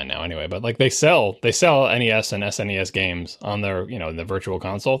online now anyway, but like they sell NES and SNES games on their, the virtual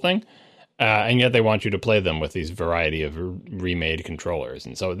console thing. And yet they want you to play them with these variety of remade controllers.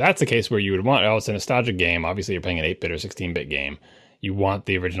 And so that's the case where you would want, it's a nostalgic game. Obviously you're playing an 8-bit or 16-bit game. You want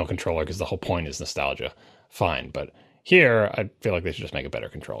the original controller because the whole point is nostalgia. Fine. But here I feel like they should just make a better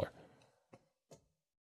controller.